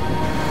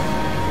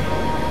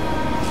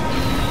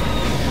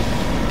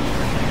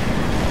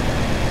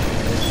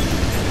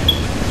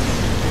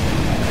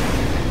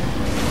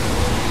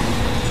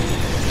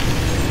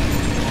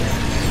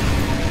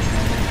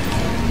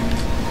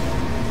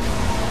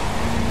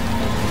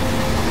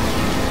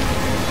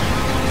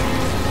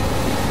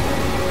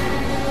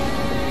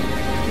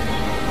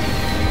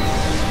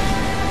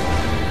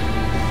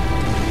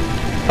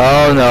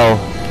 Oh no.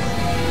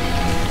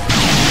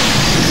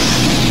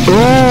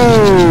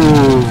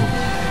 Ooh!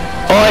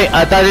 Oh,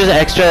 I thought there's an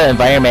extra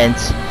environment.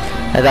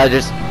 I thought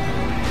just...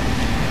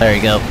 There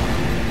you go.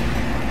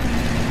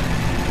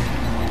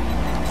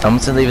 I'm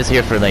just gonna leave us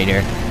here for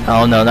later.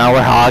 Oh no, now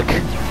we're Hawk.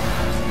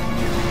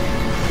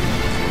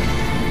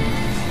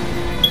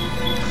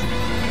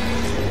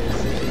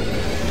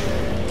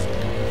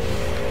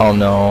 Oh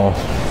no.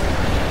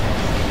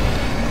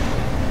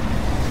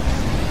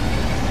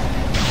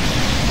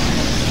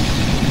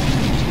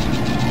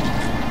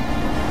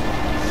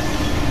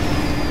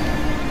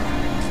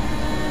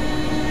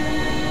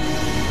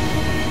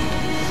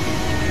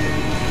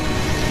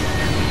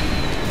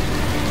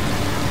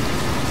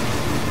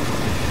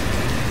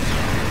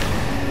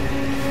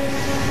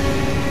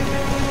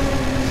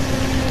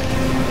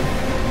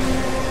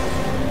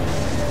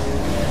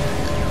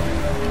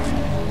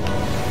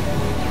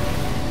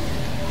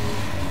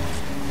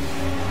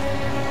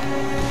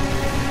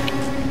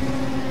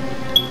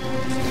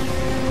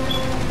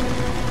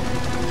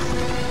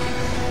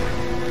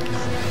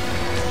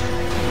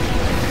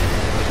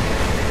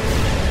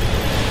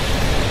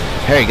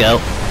 There you go.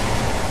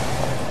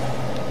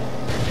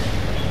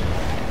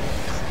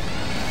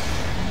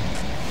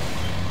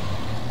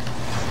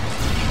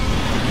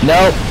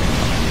 Nope.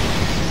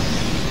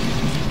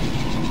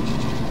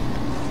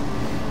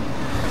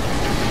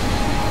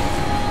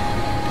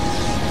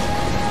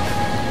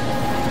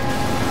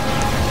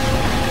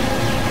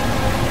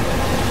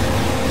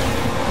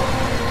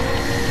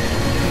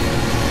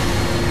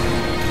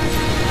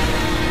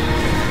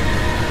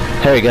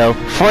 There we go.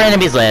 4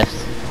 enemies left.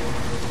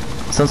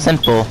 So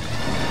simple.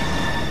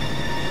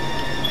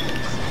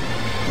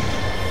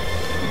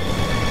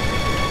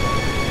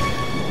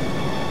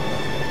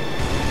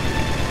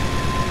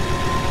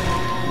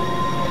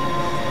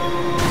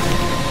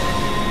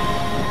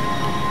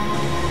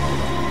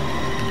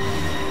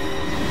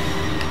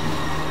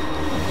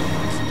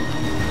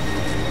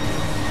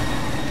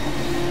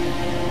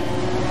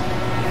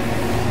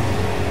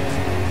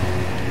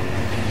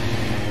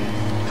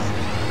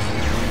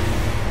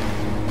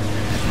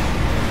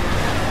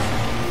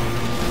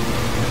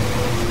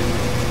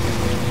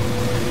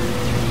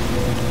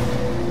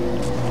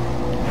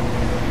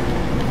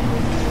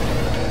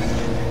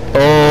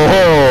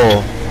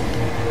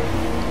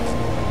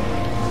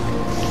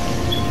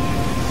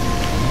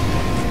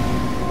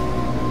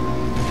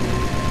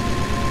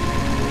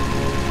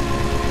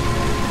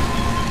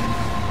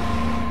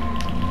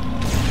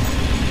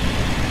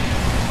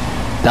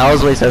 That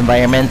was a waste of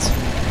environment.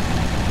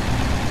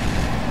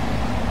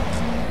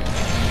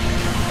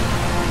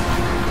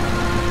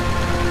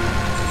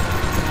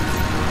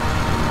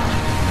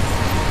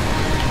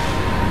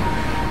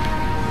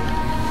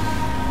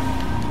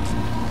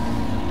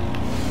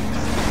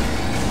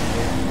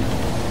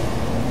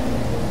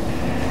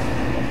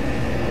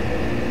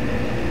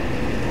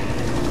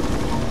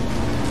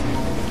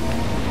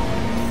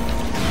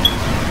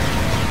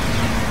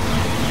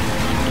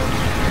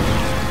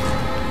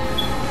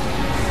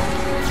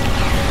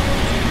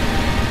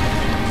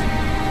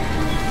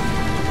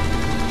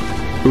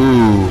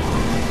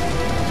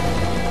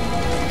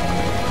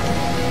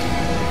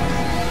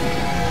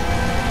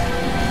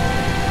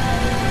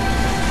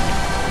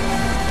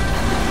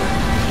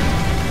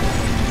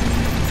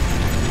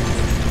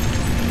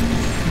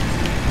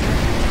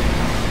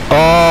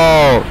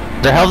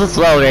 Their health is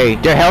low, Ray.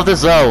 Their health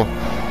is low.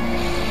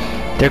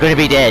 They're gonna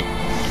be dead.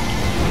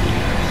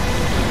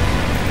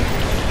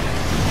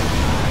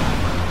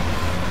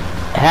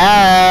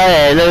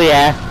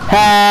 Hallelujah.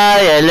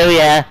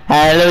 Hallelujah.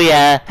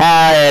 Hallelujah.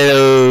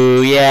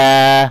 Hallelujah.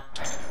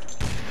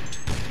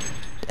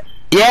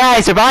 Yeah,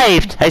 I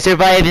survived. I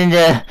survived in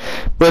the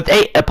with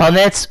 8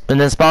 opponents in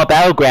the small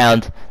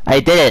battleground. I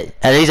did it.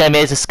 At least I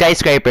made it to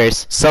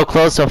skyscrapers. So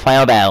close to a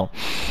final battle.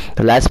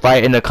 The last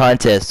fight in the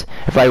contest.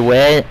 If I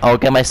win, I'll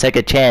get my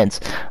second chance.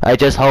 I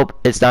just hope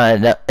it's not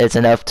enough. It's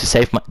enough to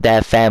save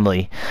that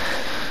family.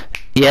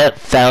 Yep,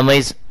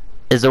 families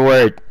is a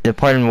word, the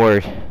important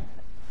word.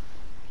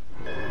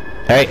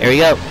 All right, here we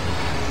go.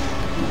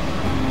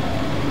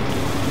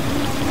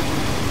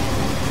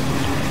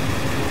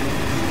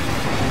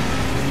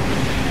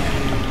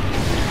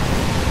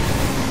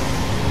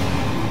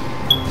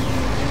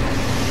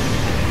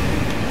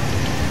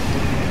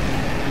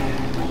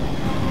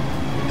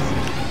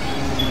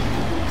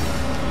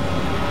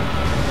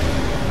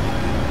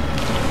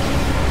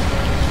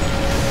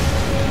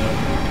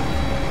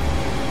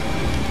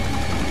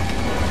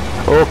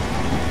 Oh.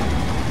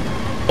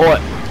 Oh.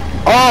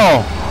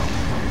 Oh.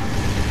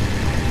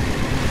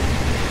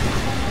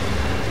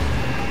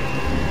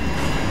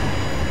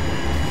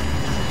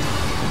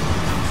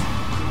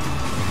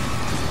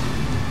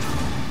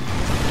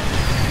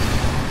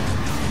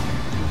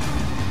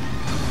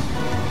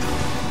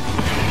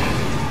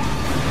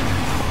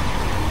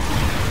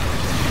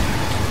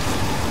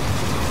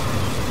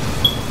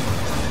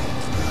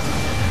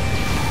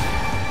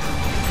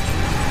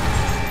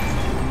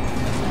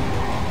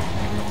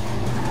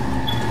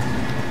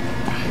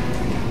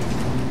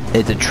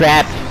 It's a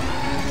trap.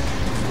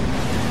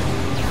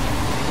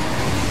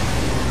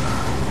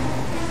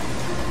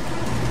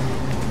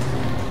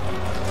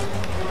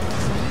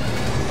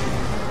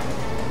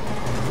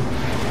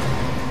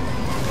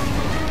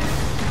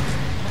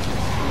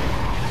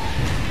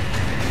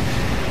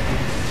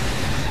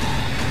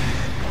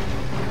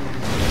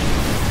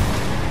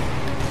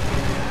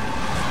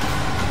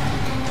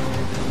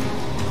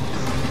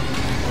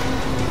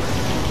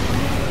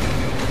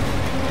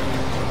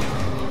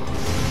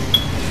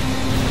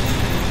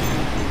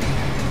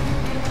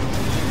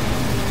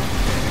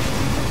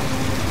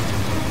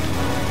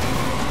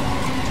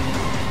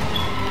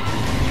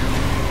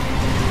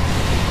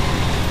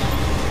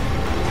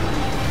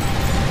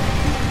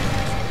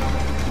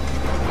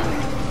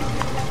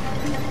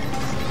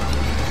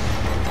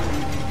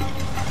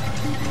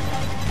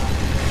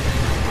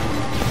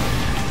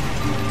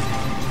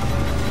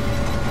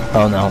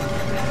 Oh no.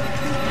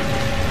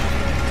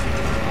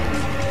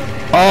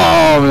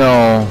 Oh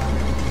no.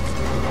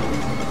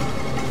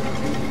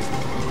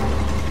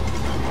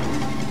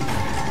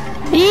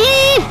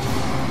 Eee!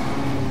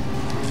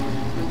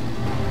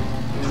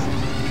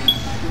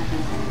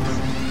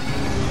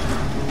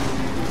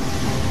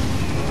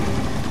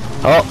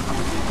 Oh.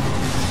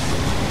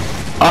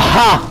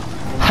 Aha!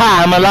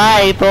 Ha, I'm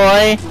alive,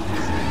 boy.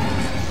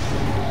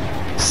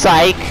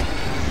 Psych.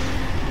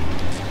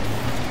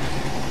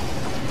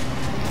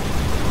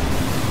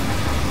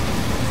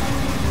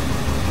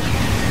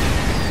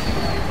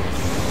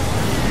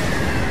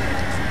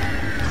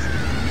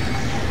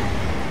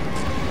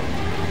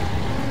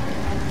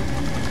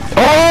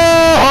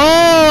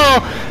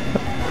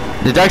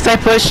 The dark side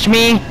pushed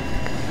me.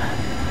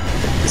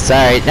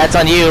 Sorry, that's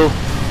on you.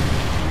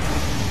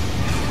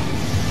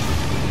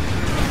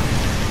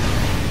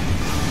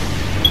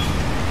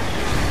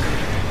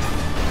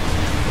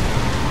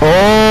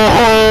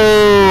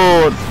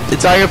 Oh,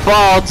 it's all your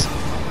fault.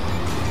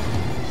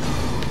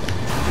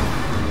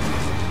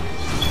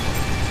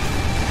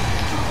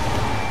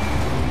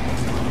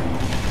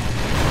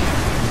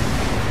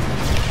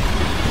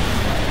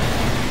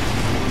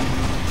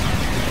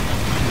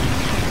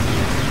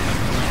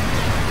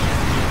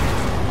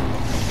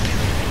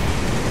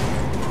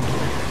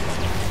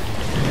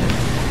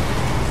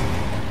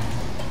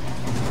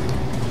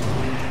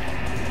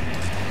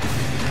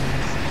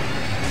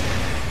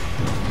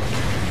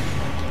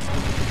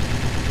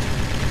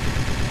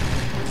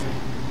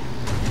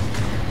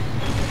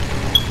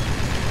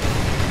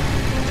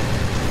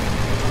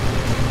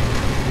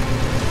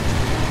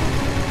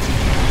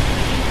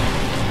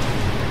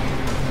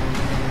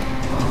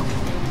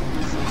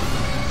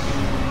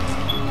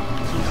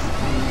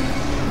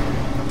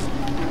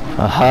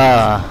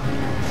 Aha.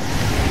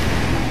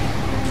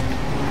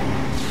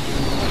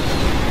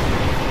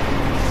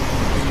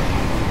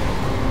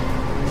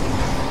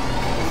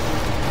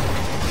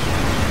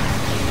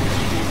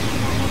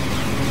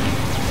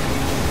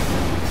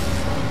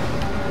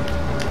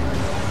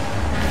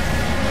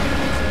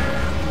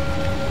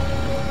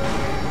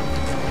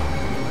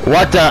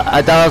 What the?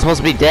 I thought I was supposed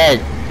to be dead.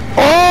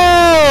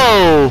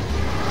 Oh!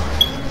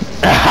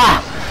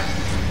 Aha!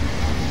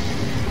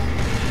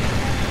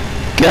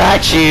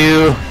 Got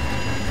you!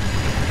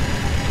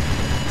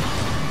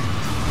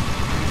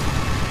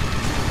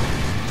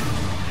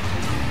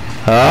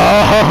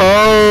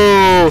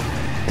 Oh!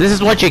 This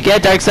is what you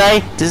get,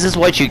 Darkseid. This is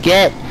what you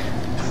get.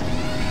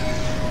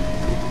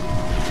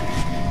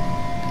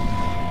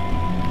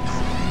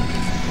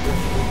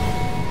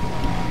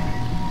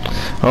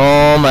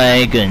 Oh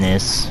my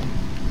goodness.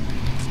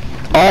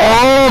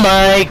 Oh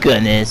my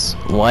goodness.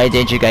 Why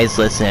didn't you guys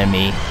listen to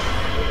me?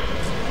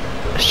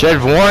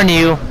 Should warn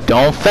you,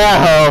 don't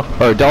fail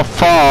or don't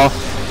fall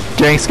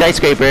during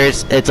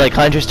skyscrapers. It's like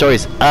 100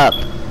 stories up.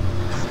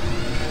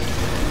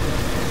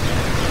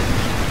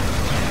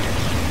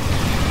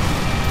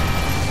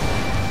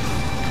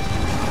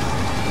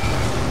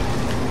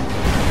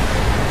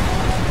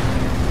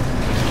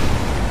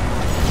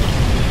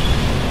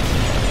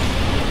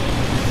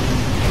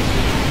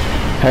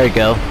 There we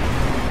go.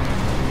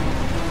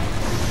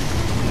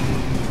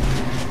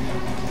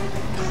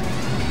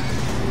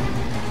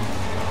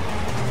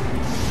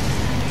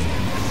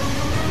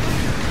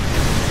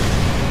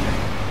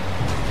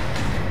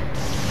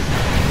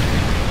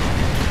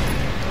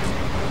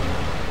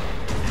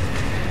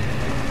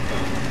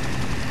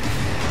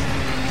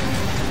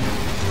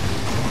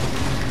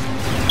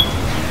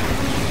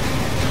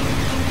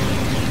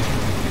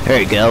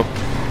 There you go.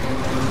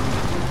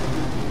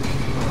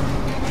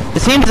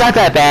 It seems not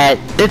that bad.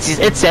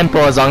 It's simple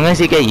as long as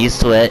you get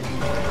used to it.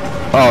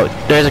 Oh,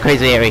 there's a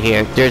crazy area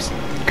here. There's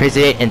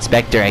crazy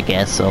inspector, I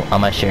guess. So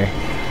I'm not sure.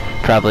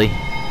 Probably.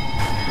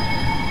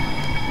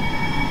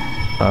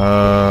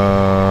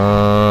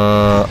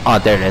 Oh,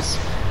 there it is.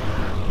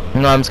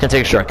 No, I'm just gonna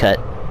take a shortcut.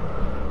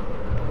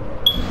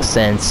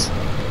 Since.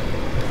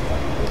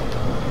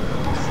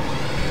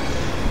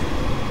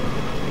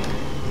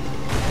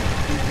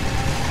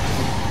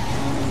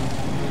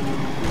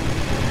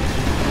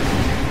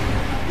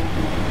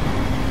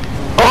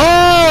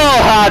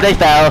 They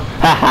fell.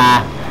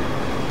 Haha.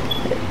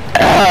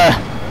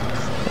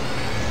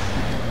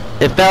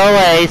 It fell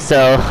away,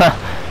 so.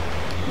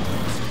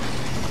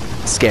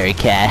 Scary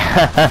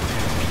cat.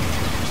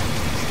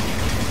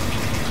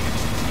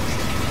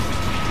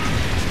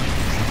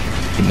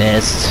 You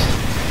missed.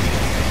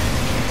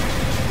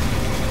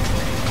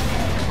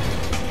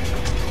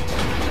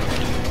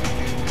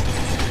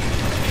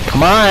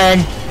 Come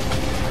on.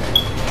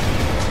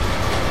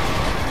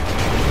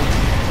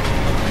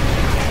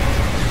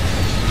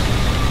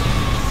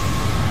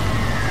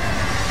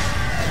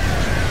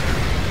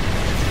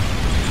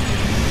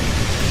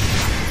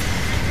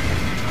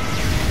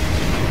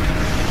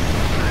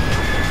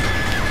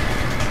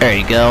 There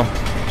you go.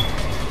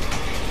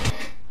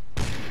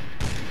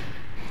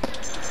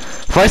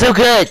 Far so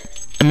good.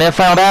 I'm in the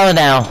final battle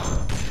now.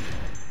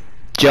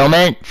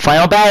 Gentlemen,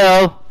 final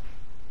battle.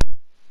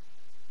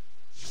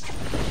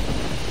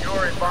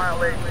 You're in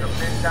violation of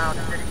Midtown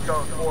City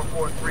Code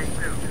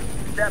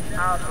 4432. Step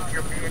out of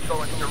your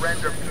vehicle and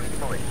surrender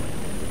peacefully.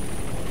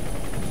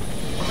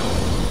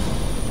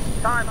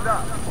 Time's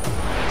up.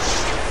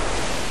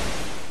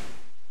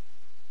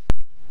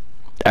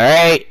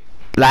 Alright,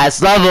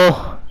 last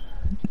level.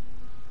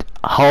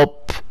 I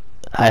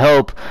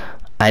hope.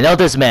 I know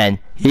this man.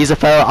 He's a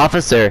fellow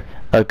officer,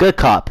 a good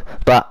cop,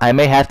 but I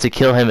may have to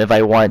kill him if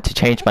I want to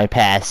change my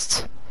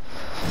past.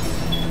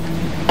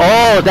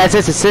 Oh, that's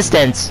his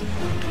assistant.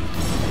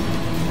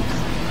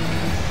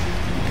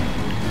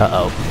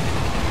 Uh-oh.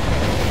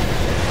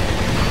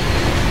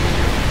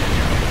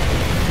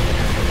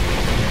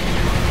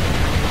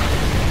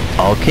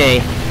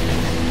 Okay.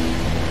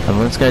 I'm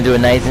just gonna do it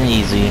nice and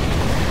easy.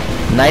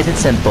 Nice and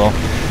simple.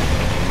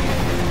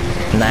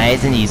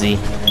 Nice and easy.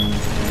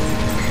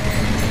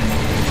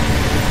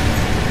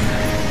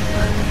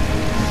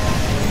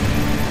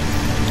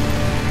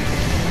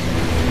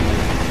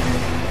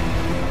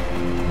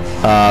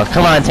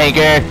 Come on,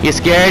 tanker. You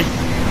scared?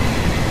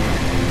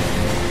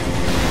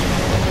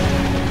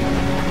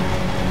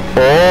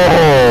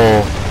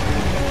 Oh.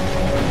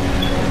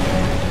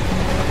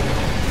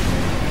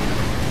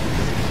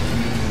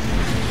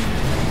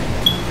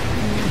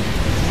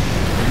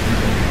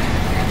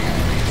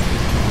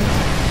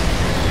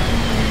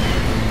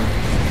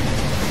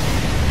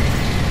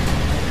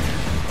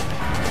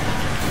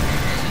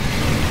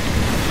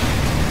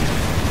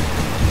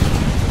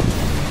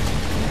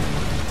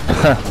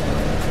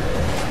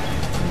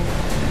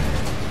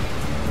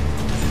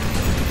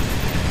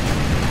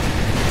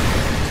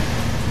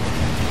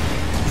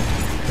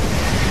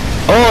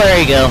 Oh,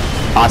 there you go.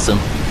 Awesome.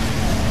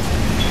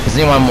 Just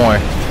need one more.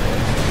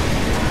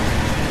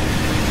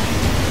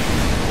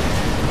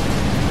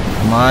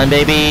 Come on,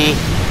 baby.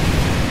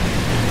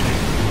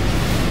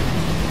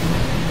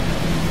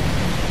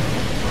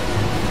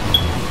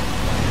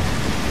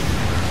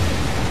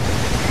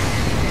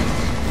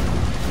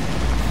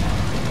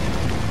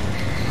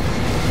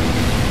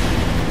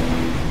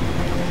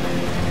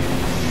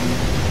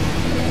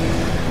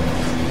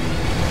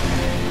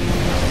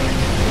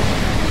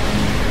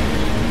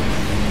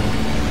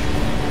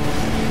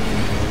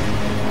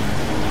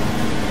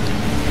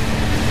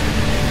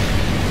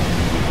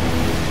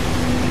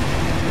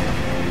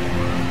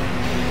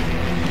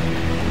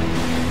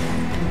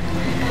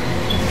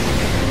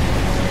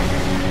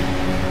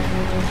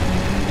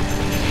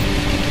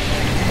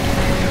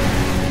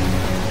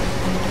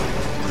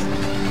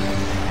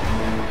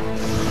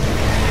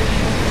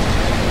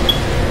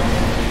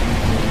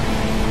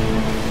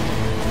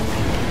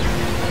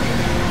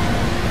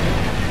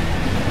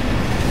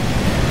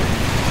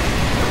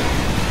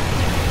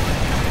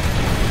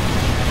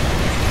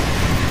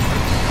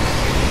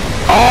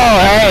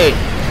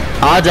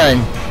 All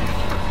done.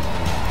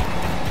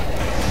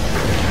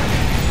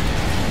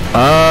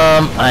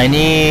 I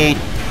need...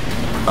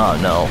 Oh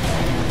no.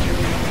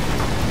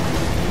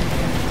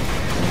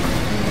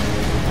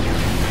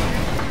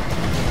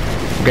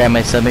 Grab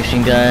my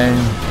submachine gun.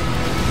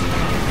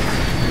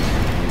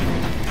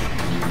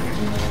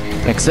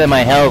 Except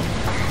my health.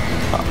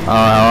 Oh,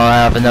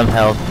 I don't have enough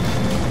health.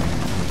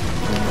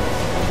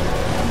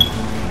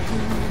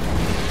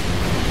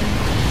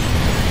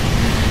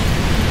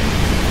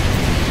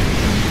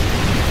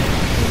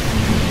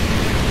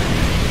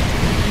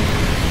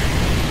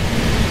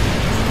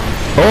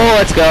 Oh,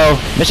 let's go.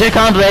 Mission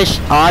accomplished.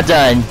 All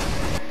done.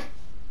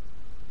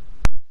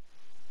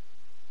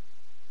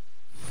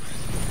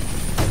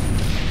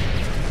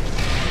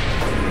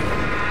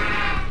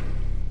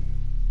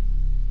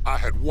 I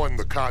had won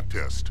the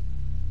contest.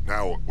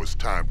 Now it was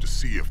time to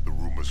see if the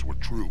rumors were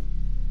true.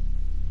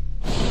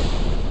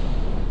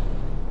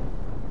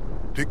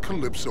 Did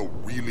Calypso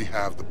really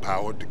have the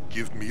power to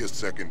give me a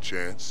second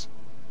chance?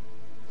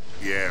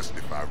 He asked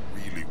if I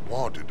really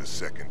wanted a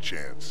second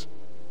chance.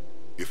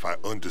 If I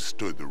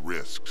understood the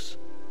risks.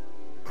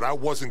 But I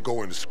wasn't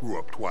going to screw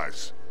up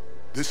twice.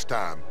 This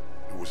time,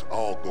 it was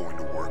all going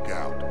to work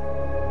out.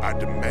 I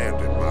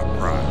demanded my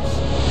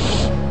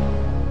prize.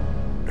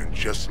 And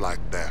just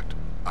like that,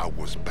 I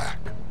was back.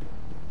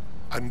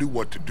 I knew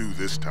what to do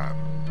this time.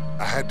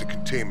 I had to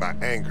contain my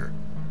anger.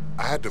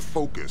 I had to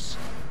focus.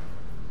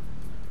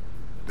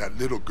 That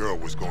little girl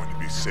was going to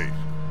be safe.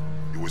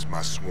 It was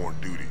my sworn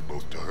duty,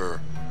 both to her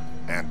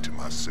and to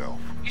myself.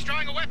 He's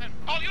drawing a weapon.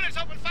 All units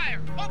open fire.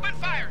 Open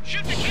fire.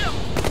 Shoot to kill.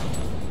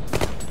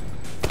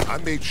 I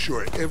made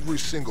sure every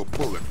single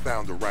bullet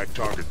found the right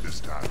target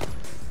this time.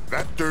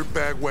 That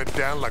dirtbag went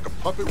down like a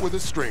puppet with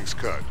his strings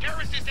cut.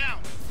 Terrorist is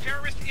down.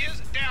 Terrorist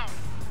is down.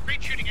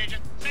 Great shooting,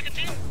 Agent. Second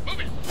team,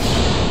 move it.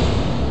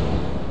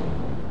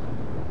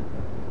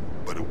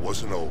 But it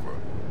wasn't over.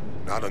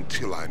 Not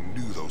until I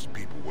knew those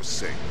people were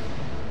safe.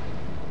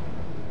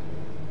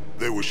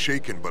 They were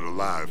shaken but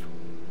alive.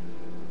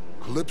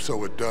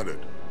 Calypso had done it.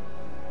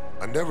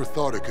 I never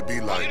thought it could be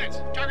All like...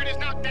 units, target is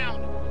not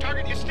down.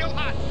 Target is still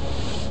hot.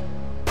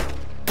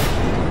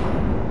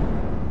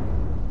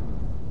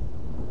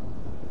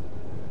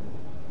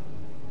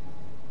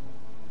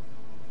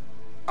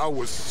 I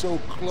was so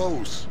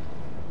close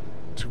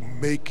to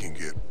making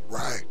it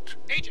right.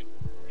 Agent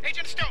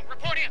Stone,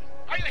 report in.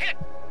 Are you hit?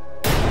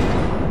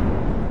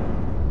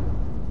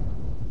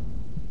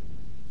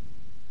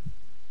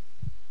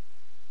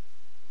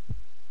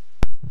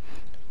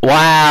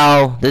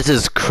 Wow, this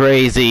is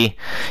crazy.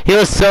 He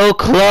was so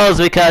close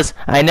because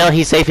I know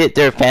he saved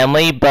their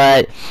family,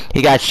 but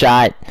he got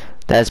shot.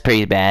 That's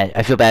pretty bad.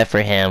 I feel bad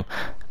for him.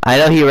 I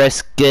know he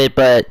risked it,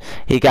 but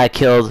he got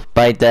killed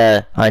by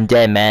the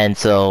undead man,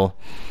 so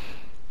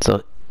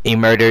he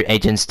murdered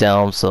Agent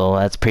Stone, so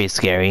that's pretty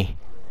scary.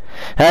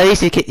 At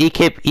least he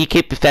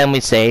kept the family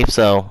safe,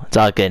 so it's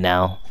all good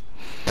now.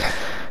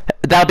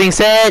 That being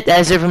said,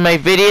 that's it for my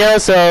video,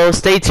 so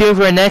stay tuned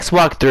for the next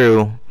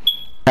walkthrough.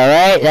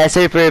 Alright, that's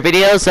it for the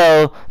video,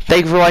 so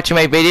thank you for watching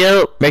my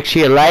video. Make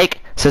sure you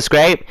like,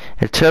 subscribe,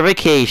 and turn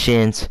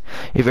notifications.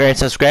 If you aren't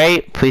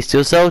subscribed, please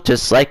do so.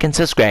 Just like and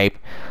subscribe.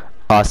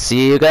 I'll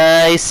see you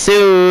guys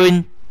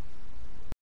soon.